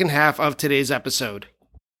the second half of today's episode.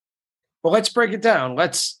 Well, let's break it down.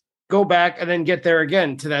 Let's go back and then get there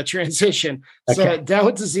again to that transition. Okay. So Down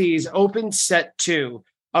with Disease opens set 2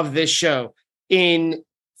 of this show. In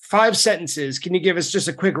 5 sentences, can you give us just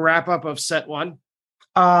a quick wrap up of set 1?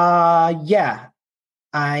 Yeah.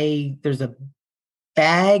 there's a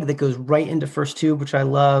bag that goes right into first tube, which I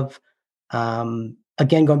love.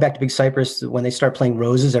 Again, going back to Big Cypress, when they start playing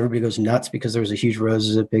Roses, everybody goes nuts because there was a huge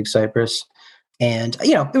Roses at Big Cypress. And,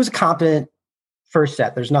 it was a competent first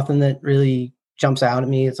set. There's nothing that really jumps out at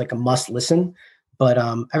me. It's like a must listen, but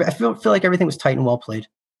I feel like everything was tight and well played.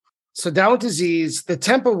 So Down with Disease, the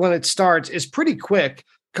tempo when it starts is pretty quick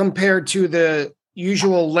compared to the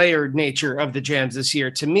usual layered nature of the jams this year.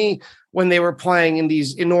 To me, when they were playing in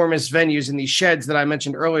these enormous venues, in these sheds that I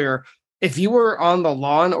mentioned earlier, if you were on the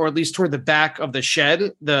lawn or at least toward the back of the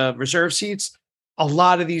shed, the reserve seats, a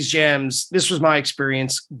lot of these jams, this was my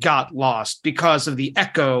experience, got lost because of the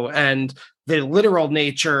echo and the literal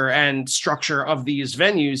nature and structure of these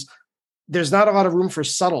venues. There's not a lot of room for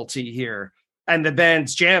subtlety here. And the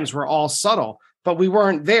band's jams were all subtle, but we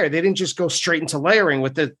weren't there. They didn't just go straight into layering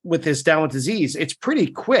with this Down with Disease. It's pretty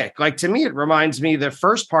quick. Like, to me, it reminds me the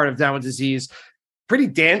first part of Down with Disease, pretty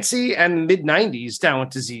dancey, and mid-90s Down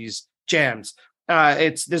with Disease jams.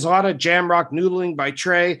 There's a lot of jam rock noodling by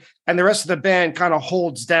Trey, and the rest of the band kind of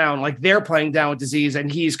holds down, like they're playing Down with Disease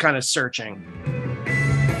and he's kind of searching.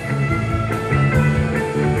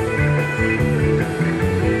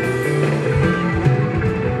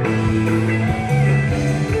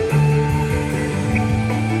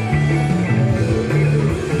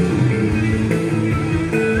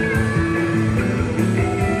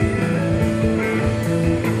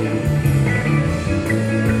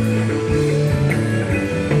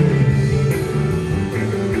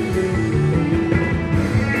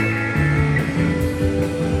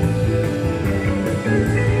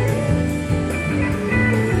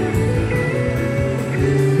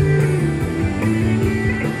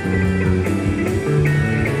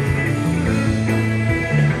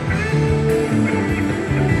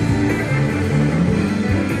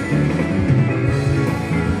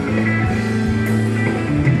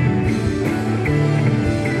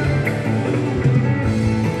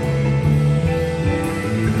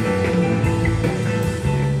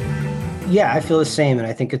 Yeah, I feel the same, and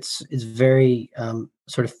I think it's very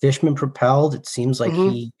sort of Fishman propelled. It seems like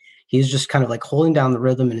he's just kind of like holding down the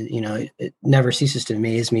rhythm, and it never ceases to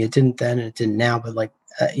amaze me. It didn't then, and it didn't now, but like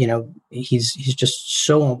he's just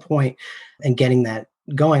so on point and getting that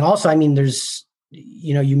going. Also, I mean, there's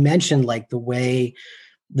you mentioned like the way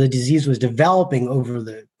the disease was developing over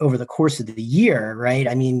the course of the year, right?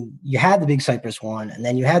 I mean, you had the Big Cypress one, and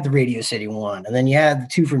then you had the Radio City one, and then you had the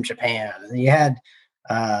two from Japan, and then you had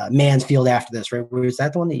Mansfield after this, right? Was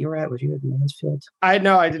that the one that you were at? Was you at Mansfield? I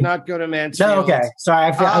did not go to Mansfield. No, okay. Sorry,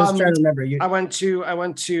 I was trying to remember. I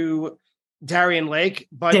went to Darien Lake,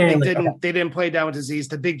 but they didn't play Down with Disease.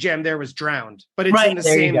 The big jam there was Drowned, but it's in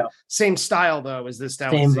the same style though as this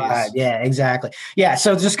Down with Disease. Vibe. Yeah, exactly. Yeah,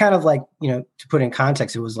 so just kind of like to put it in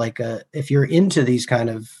context, it was like if you're into these kind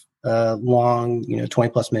of long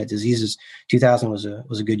 20+ minute diseases, 2000 was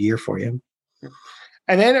a good year for you.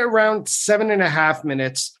 And then around 7.5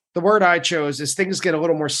 minutes, the word I chose is things get a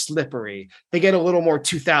little more slippery. They get a little more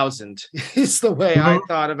 2000 is the way I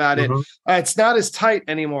thought about it. It's not as tight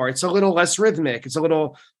anymore. It's a little less rhythmic. It's a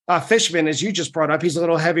little Fishman, as you just brought up, he's a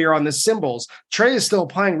little heavier on the cymbals. Trey is still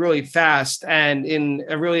playing really fast and in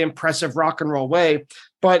a really impressive rock and roll way,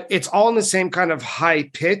 but it's all in the same kind of high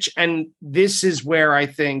pitch. And this is where I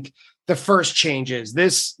think the first changes.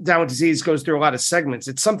 This Down with Disease goes through a lot of segments.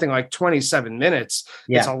 It's something like 27 minutes.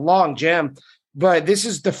 Yeah. It's a long jam, but this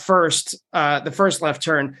is the first left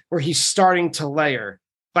turn where he's starting to layer.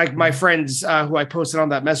 Like my friends who I posted on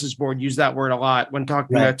that message board use that word a lot when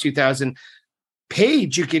talking about 2000.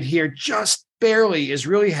 Page, you could hear just barely, is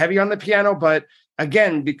really heavy on the piano, but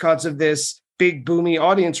again, because of this big boomy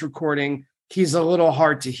audience recording, he's a little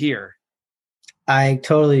hard to hear. I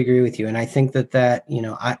totally agree with you. And I think that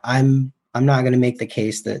I'm not going to make the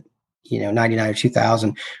case that, 99 or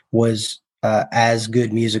 2000 was as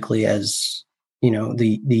good musically as,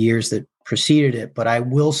 the years that preceded it. But I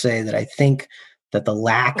will say that I think that the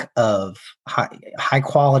lack of high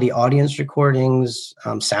quality audience recordings,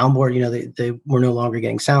 soundboard, they were no longer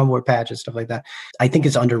getting soundboard patches, stuff like that. I think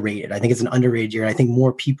it's underrated. I think it's an underrated year. I think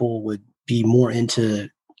more people would be more into,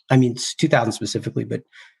 it's 2000 specifically, but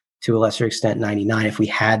to a lesser extent, 99, if we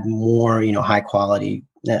had more, high quality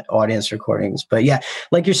audience recordings. But yeah,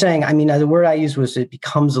 like you're saying, the word I used was it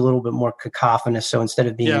becomes a little bit more cacophonous. So instead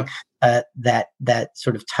of being that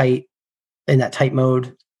sort of tight, in that tight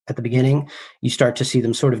mode at the beginning, you start to see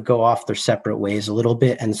them sort of go off their separate ways a little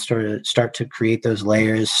bit and start to create those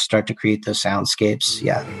layers, start to create those soundscapes.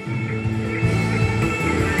 Yeah.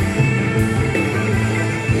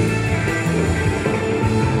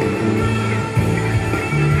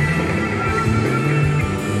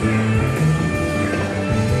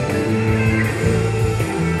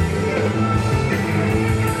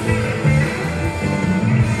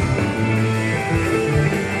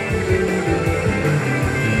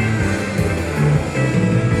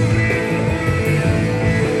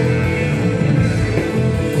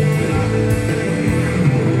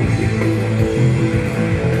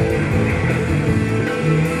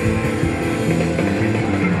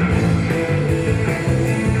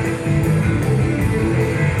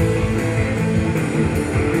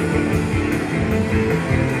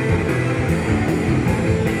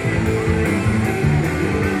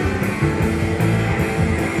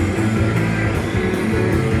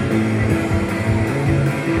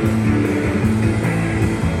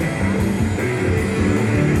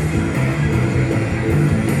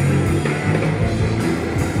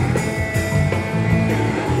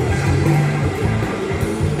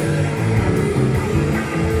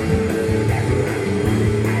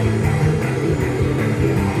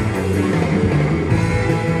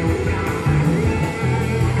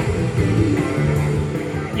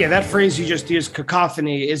 that phrase you just used,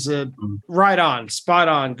 cacophony, is a right on, spot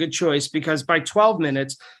on, good choice, because by 12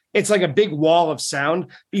 minutes, it's like a big wall of sound.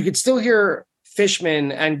 You could still hear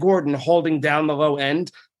Fishman and Gordon holding down the low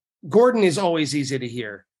end. Gordon is always easy to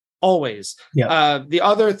hear, always. Yeah. The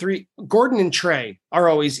other three, Gordon and Trey, are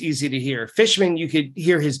always easy to hear. Fishman, you could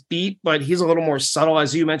hear his beat, but he's a little more subtle,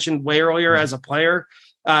 as you mentioned way earlier, as a player.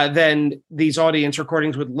 Than these audience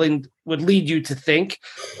recordings would lead you to think,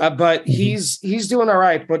 but he's doing all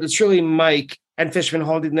right. But it's really Mike and Fishman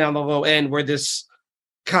holding down the low end, where this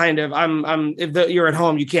kind of you're at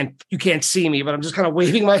home, you can't see me, but I'm just kind of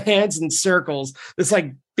waving my hands in circles. This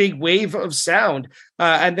like big wave of sound,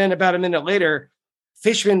 and then about a minute later,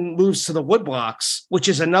 Fishman moves to the woodblocks, which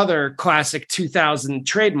is another classic 2000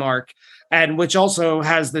 trademark, and which also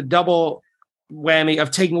has the double whammy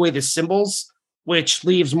of taking away the cymbals, which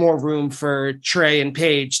leaves more room for Trey and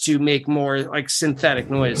Paige to make more like synthetic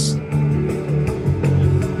noise.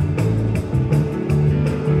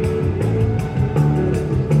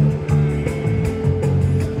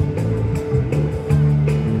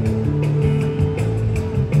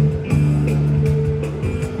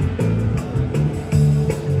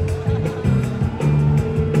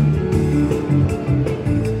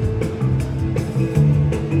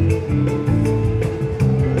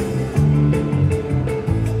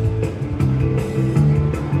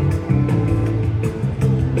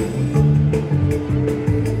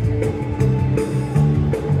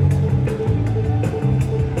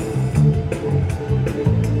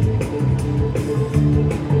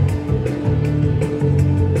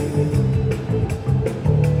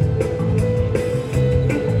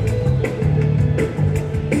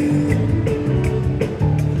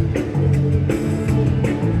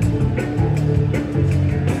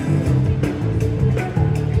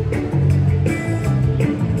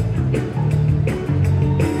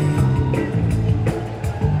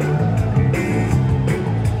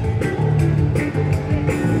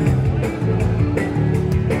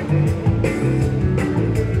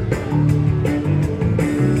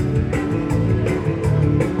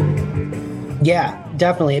 Yeah,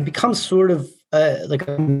 definitely. It becomes sort of like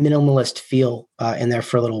a minimalist feel in there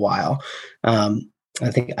for a little while. I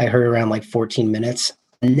think I heard around like 14 minutes.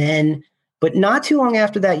 And then, but not too long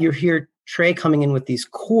after that, you hear Trey coming in with these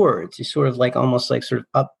chords. He's sort of like almost like sort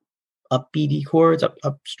of upbeaty chords,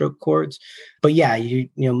 upstroke chords. But yeah, you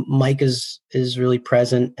know, Mike is really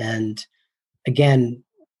present, and again,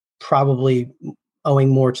 probably owing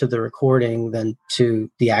more to the recording than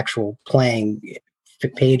to the actual playing.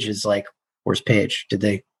 Paige is like, where's Paige? Did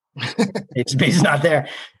they? Paige is not there.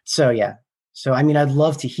 So yeah. So I mean, I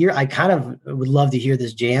kind of would love to hear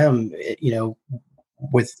this jam, you know,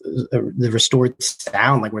 with the restored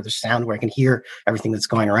sound, like where I can hear everything that's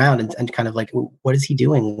going around, and kind of like, what is he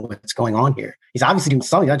doing? What's going on here? He's obviously doing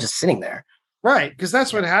something, not just sitting there. Right. Because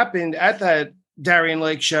that's what happened at that Darien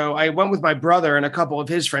Lake show. I went with my brother and a couple of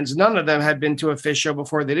his friends. None of them had been to a Phish show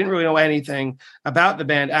before. They didn't really know anything about the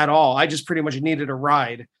band at all. I just pretty much needed a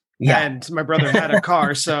ride. Yeah. And my brother had a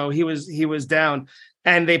car, so he was down.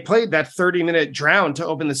 And they played that 30-minute Drown to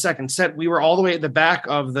open the second set. We were all the way at the back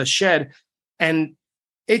of the shed, and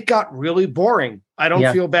it got really boring. I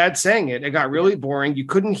don't feel bad saying it. It got really boring. You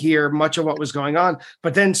couldn't hear much of what was going on.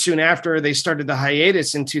 But then soon after they started the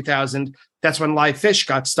hiatus in 2000, that's when Live Phish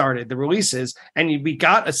got started, the releases. And we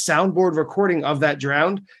got a soundboard recording of that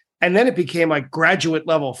Drowned. And then it became like graduate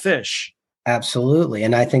level Phish. Absolutely.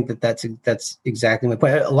 And I think that's exactly my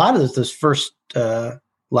point. A lot of those first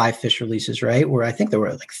Live Phish releases, right, where I think there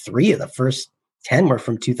were like 3 of the first 10 were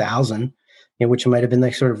from 2000, you know, which might have been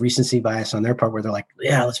like sort of recency bias on their part, where they're like,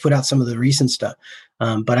 yeah, let's put out some of the recent stuff.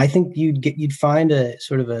 But I think you'd find a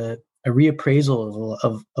sort of a reappraisal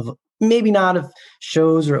of maybe not of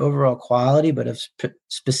shows or overall quality, but of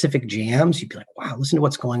specific jams. You'd be like, wow, listen to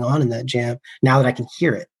what's going on in that jam now that I can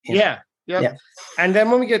hear it. You know? Yeah. Yep. Yeah. And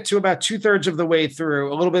then when we get to about 2/3 of the way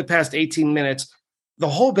through, a little bit past 18 minutes, the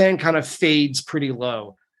whole band kind of fades pretty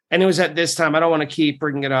low. And it was at this time, I don't want to keep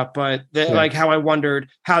bringing it up, but like how I wondered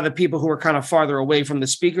how the people who were kind of farther away from the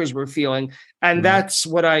speakers were feeling. And that's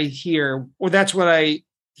what I hear, or that's what I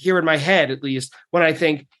hear in my head, at least, when I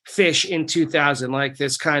think Phish in 2000, like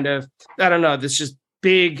this kind of, I don't know, this just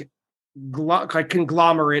big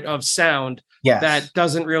conglomerate of sound that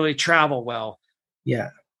doesn't really travel well. Yeah.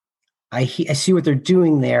 I see what they're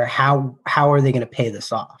doing there. How are they going to pay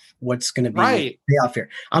this off? What's going to be the payoff here?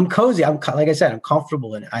 I'm cozy. Like I said, I'm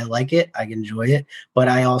comfortable in it. I like it. I enjoy it. But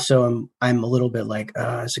I also I'm a little bit like,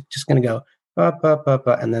 is it just going to go up, up, up,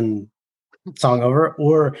 up, and then song over?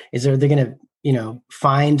 Or they're going to, you know,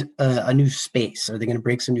 find a new space? Are they going to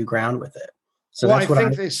break some new ground with it? So that's what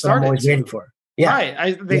I'm always waiting for. Yeah.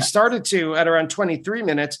 Right. They started to at around 23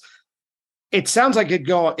 minutes. It sounds like it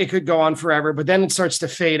could go on forever, but then it starts to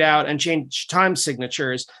fade out and change time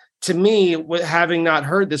signatures. To me, having not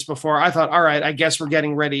heard this before, I thought, all right, I guess we're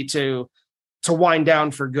getting ready to wind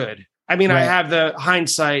down for good. I mean, I have the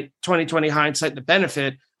 2020 hindsight, the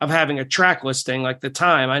benefit of having a track listing like the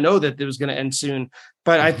time. I know that it was going to end soon,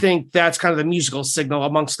 but I think that's kind of the musical signal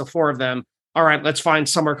amongst the four of them. All right, let's find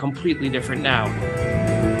somewhere completely different now.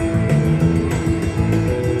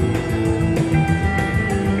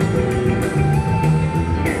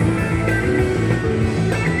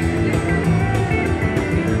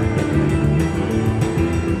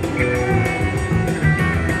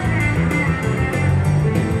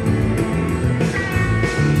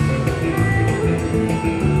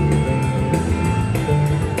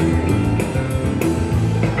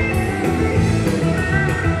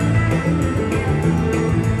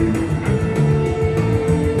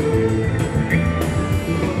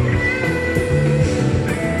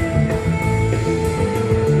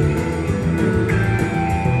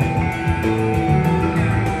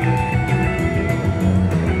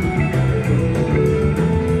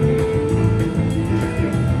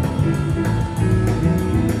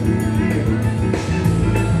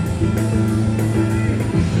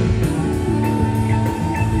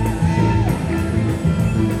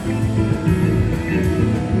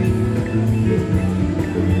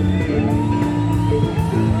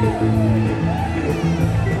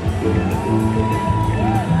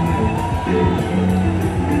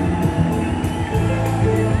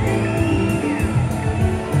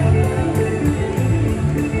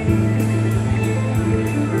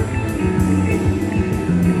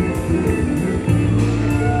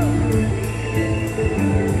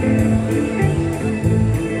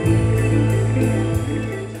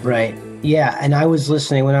 Right. Yeah. And I was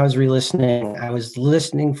listening when I was re-listening, I was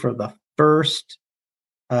listening for the first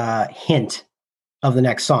hint of the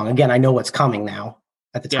next song. Again, I know what's coming now.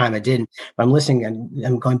 At the time I didn't, but I'm listening and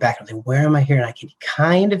I'm going back and I'm like, where am I here? And I can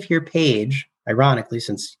kind of hear Page, ironically,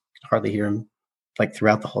 since you can hardly hear him like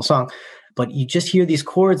throughout the whole song, but you just hear these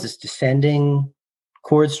chords, this descending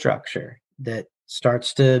chord structure that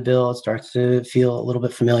starts to build, starts to feel a little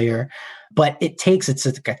bit familiar, but it's like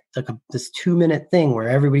this 2-minute thing where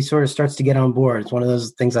everybody sort of starts to get on board. It's one of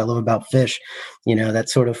those things I love about Phish, that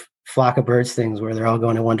sort of flock of birds things where they're all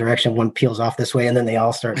going in one direction, one peels off this way, and then they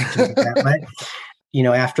all start to do that way.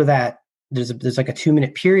 After that, there's like a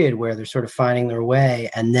 2-minute period where they're sort of finding their way,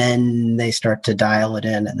 and then they start to dial it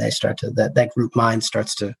in, and they start to that group mind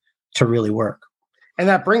starts to really work. And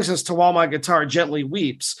that brings us to While My Guitar Gently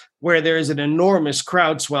Weeps, where there is an enormous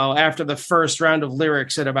crowd swell after the first round of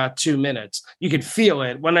lyrics at about 2 minutes. You could feel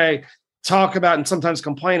it. When I talk about and sometimes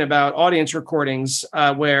complain about audience recordings,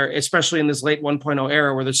 where, especially in this late 1.0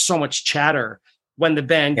 era, where there's so much chatter when the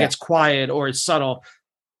band gets quiet or is subtle,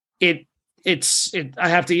 I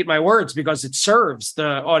have to eat my words because it serves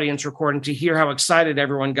the audience recording to hear how excited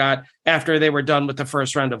everyone got after they were done with the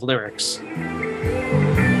first round of lyrics.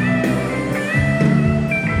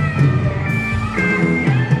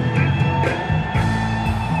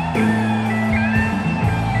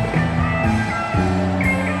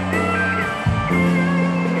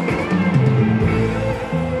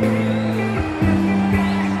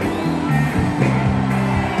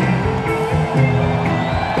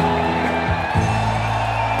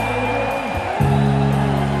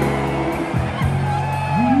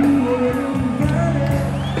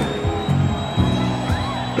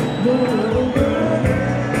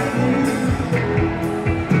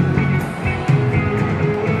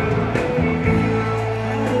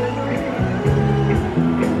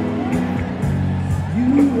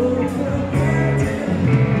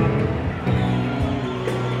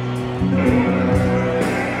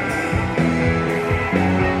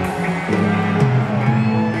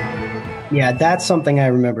 Yeah, that's something I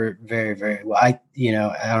remember very, very well. I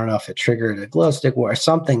don't know if it triggered a glow stick or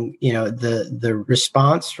something, the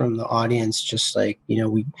response from the audience, just like,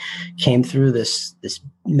 we came through this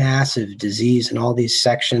massive disease and all these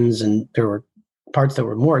sections, and there were parts that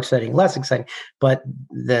were more exciting, less exciting, but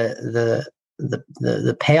the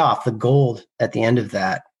payoff, the gold at the end of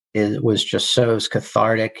that was just so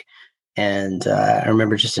cathartic. And I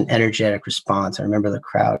remember just an energetic response. I remember the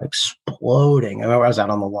crowd exploding. I remember I was out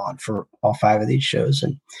on the lawn for all 5 of these shows,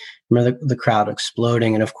 and I remember the crowd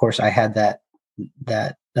exploding. And of course, I had that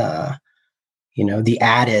the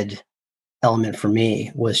added element for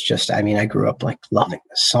me was just, I grew up like loving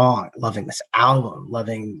the song, loving this album,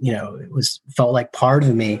 loving, it felt like part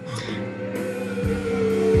of me.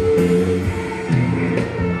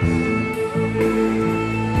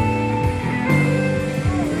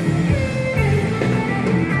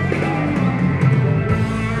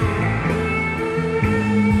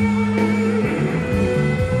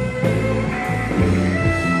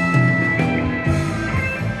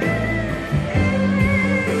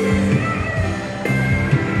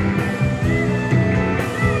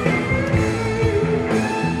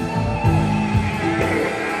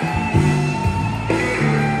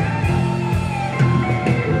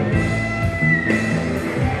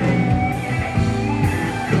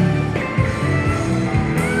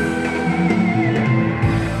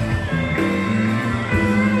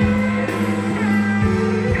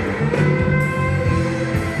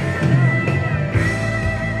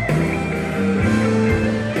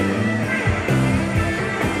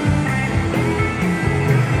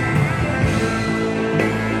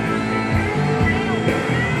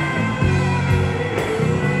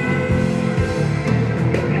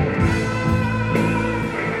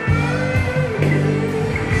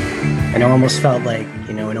 And I almost felt like,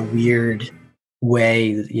 in a weird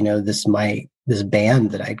way, this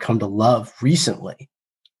band that I'd come to love recently,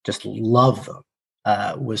 just love them,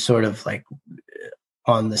 was sort of like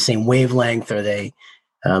on the same wavelength, or they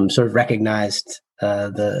sort of recognized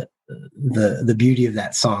the beauty of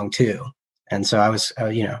that song too. And so I was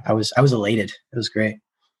elated. It was great.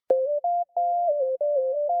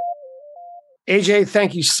 AJ,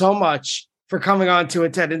 thank you so much for coming on to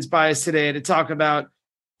Attendance Bias today to talk about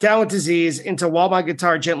Down with Disease into While My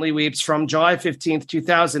Guitar Gently Weeps from July 15th,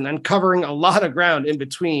 2000, and covering a lot of ground in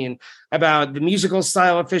between about the musical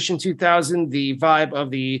style of Phish in 2000, the vibe of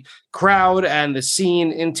the crowd and the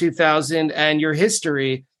scene in 2000, and your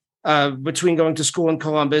history between going to school in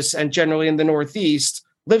Columbus and generally in the Northeast,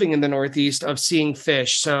 living in the Northeast, of seeing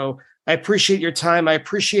Phish. So I appreciate your time. I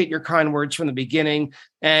appreciate your kind words from the beginning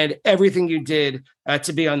and everything you did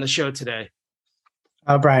to be on the show today.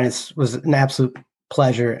 Brian, it was an absolute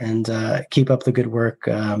pleasure, and keep up the good work.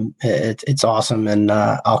 It's awesome, and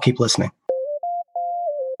I'll keep listening.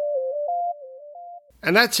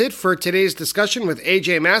 And that's it for today's discussion with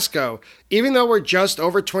AJ Masko. Even though we're just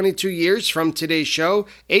over 22 years from today's show,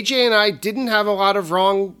 AJ and I didn't have a lot of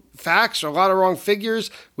wrong facts or a lot of wrong figures.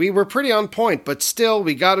 We were pretty on point, but still,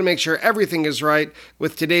 we got to make sure everything is right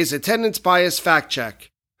with today's Attendance Bias Fact Check.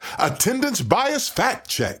 Attendance Bias Fact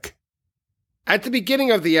Check. At the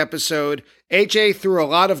beginning of the episode, AJ threw a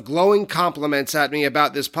lot of glowing compliments at me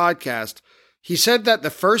about this podcast. He said that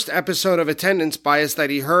the first episode of Attendance Bias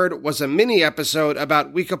that he heard was a mini episode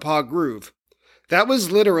about Weekapaug Groove. That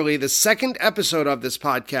was literally the second episode of this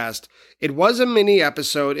podcast. It was a mini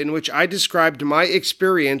episode in which I described my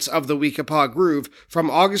experience of the Weekapaug Groove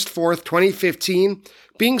from August 4th, 2015,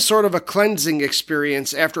 being sort of a cleansing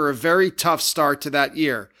experience after a very tough start to that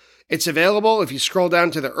year. It's available if you scroll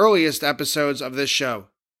down to the earliest episodes of this show.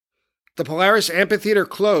 The Polaris Amphitheater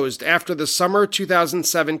closed after the summer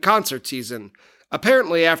 2007 concert season.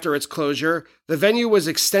 Apparently, after its closure, the venue was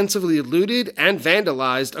extensively looted and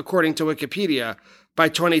vandalized, according to Wikipedia. By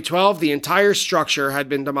 2012, the entire structure had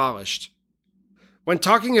been demolished. When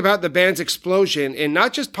talking about the band's explosion in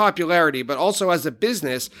not just popularity, but also as a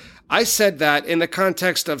business, I said that in the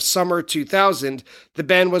context of summer 2000, the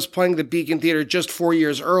band was playing the Beacon Theater just 4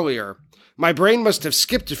 years earlier. My brain must have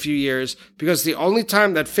skipped a few years, because the only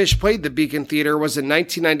time that Phish played the Beacon Theater was in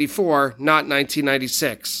 1994, not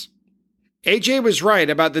 1996. AJ was right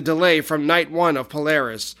about the delay from night one of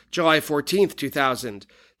Polaris, July 14th, 2000.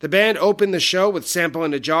 The band opened the show with Sample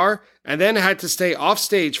in a Jar, and then had to stay off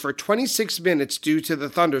stage for 26 minutes due to the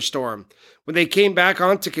thunderstorm. When they came back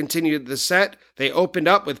on to continue the set, they opened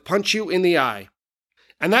up with Punch You in the Eye.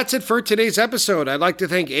 And that's it for today's episode. I'd like to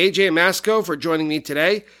thank AJ Masko for joining me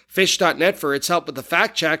today, Phish.net for its help with the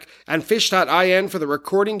fact check, and Phish.in for the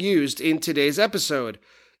recording used in today's episode.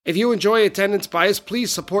 If you enjoy Attendance Bias, please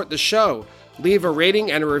support the show. Leave a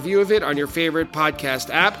rating and a review of it on your favorite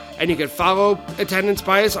podcast app, and you can follow Attendance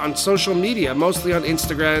Bias on social media, mostly on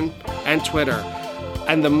Instagram and Twitter.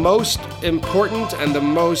 And the most important and the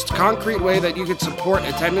most concrete way that you can support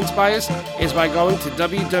Attendance Bias is by going to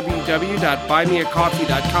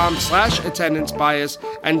www.buymeacoffee.com/attendance bias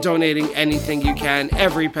and donating anything you can.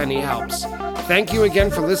 Every penny helps. Thank you again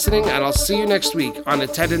for listening, and I'll see you next week on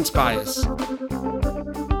Attendance Bias.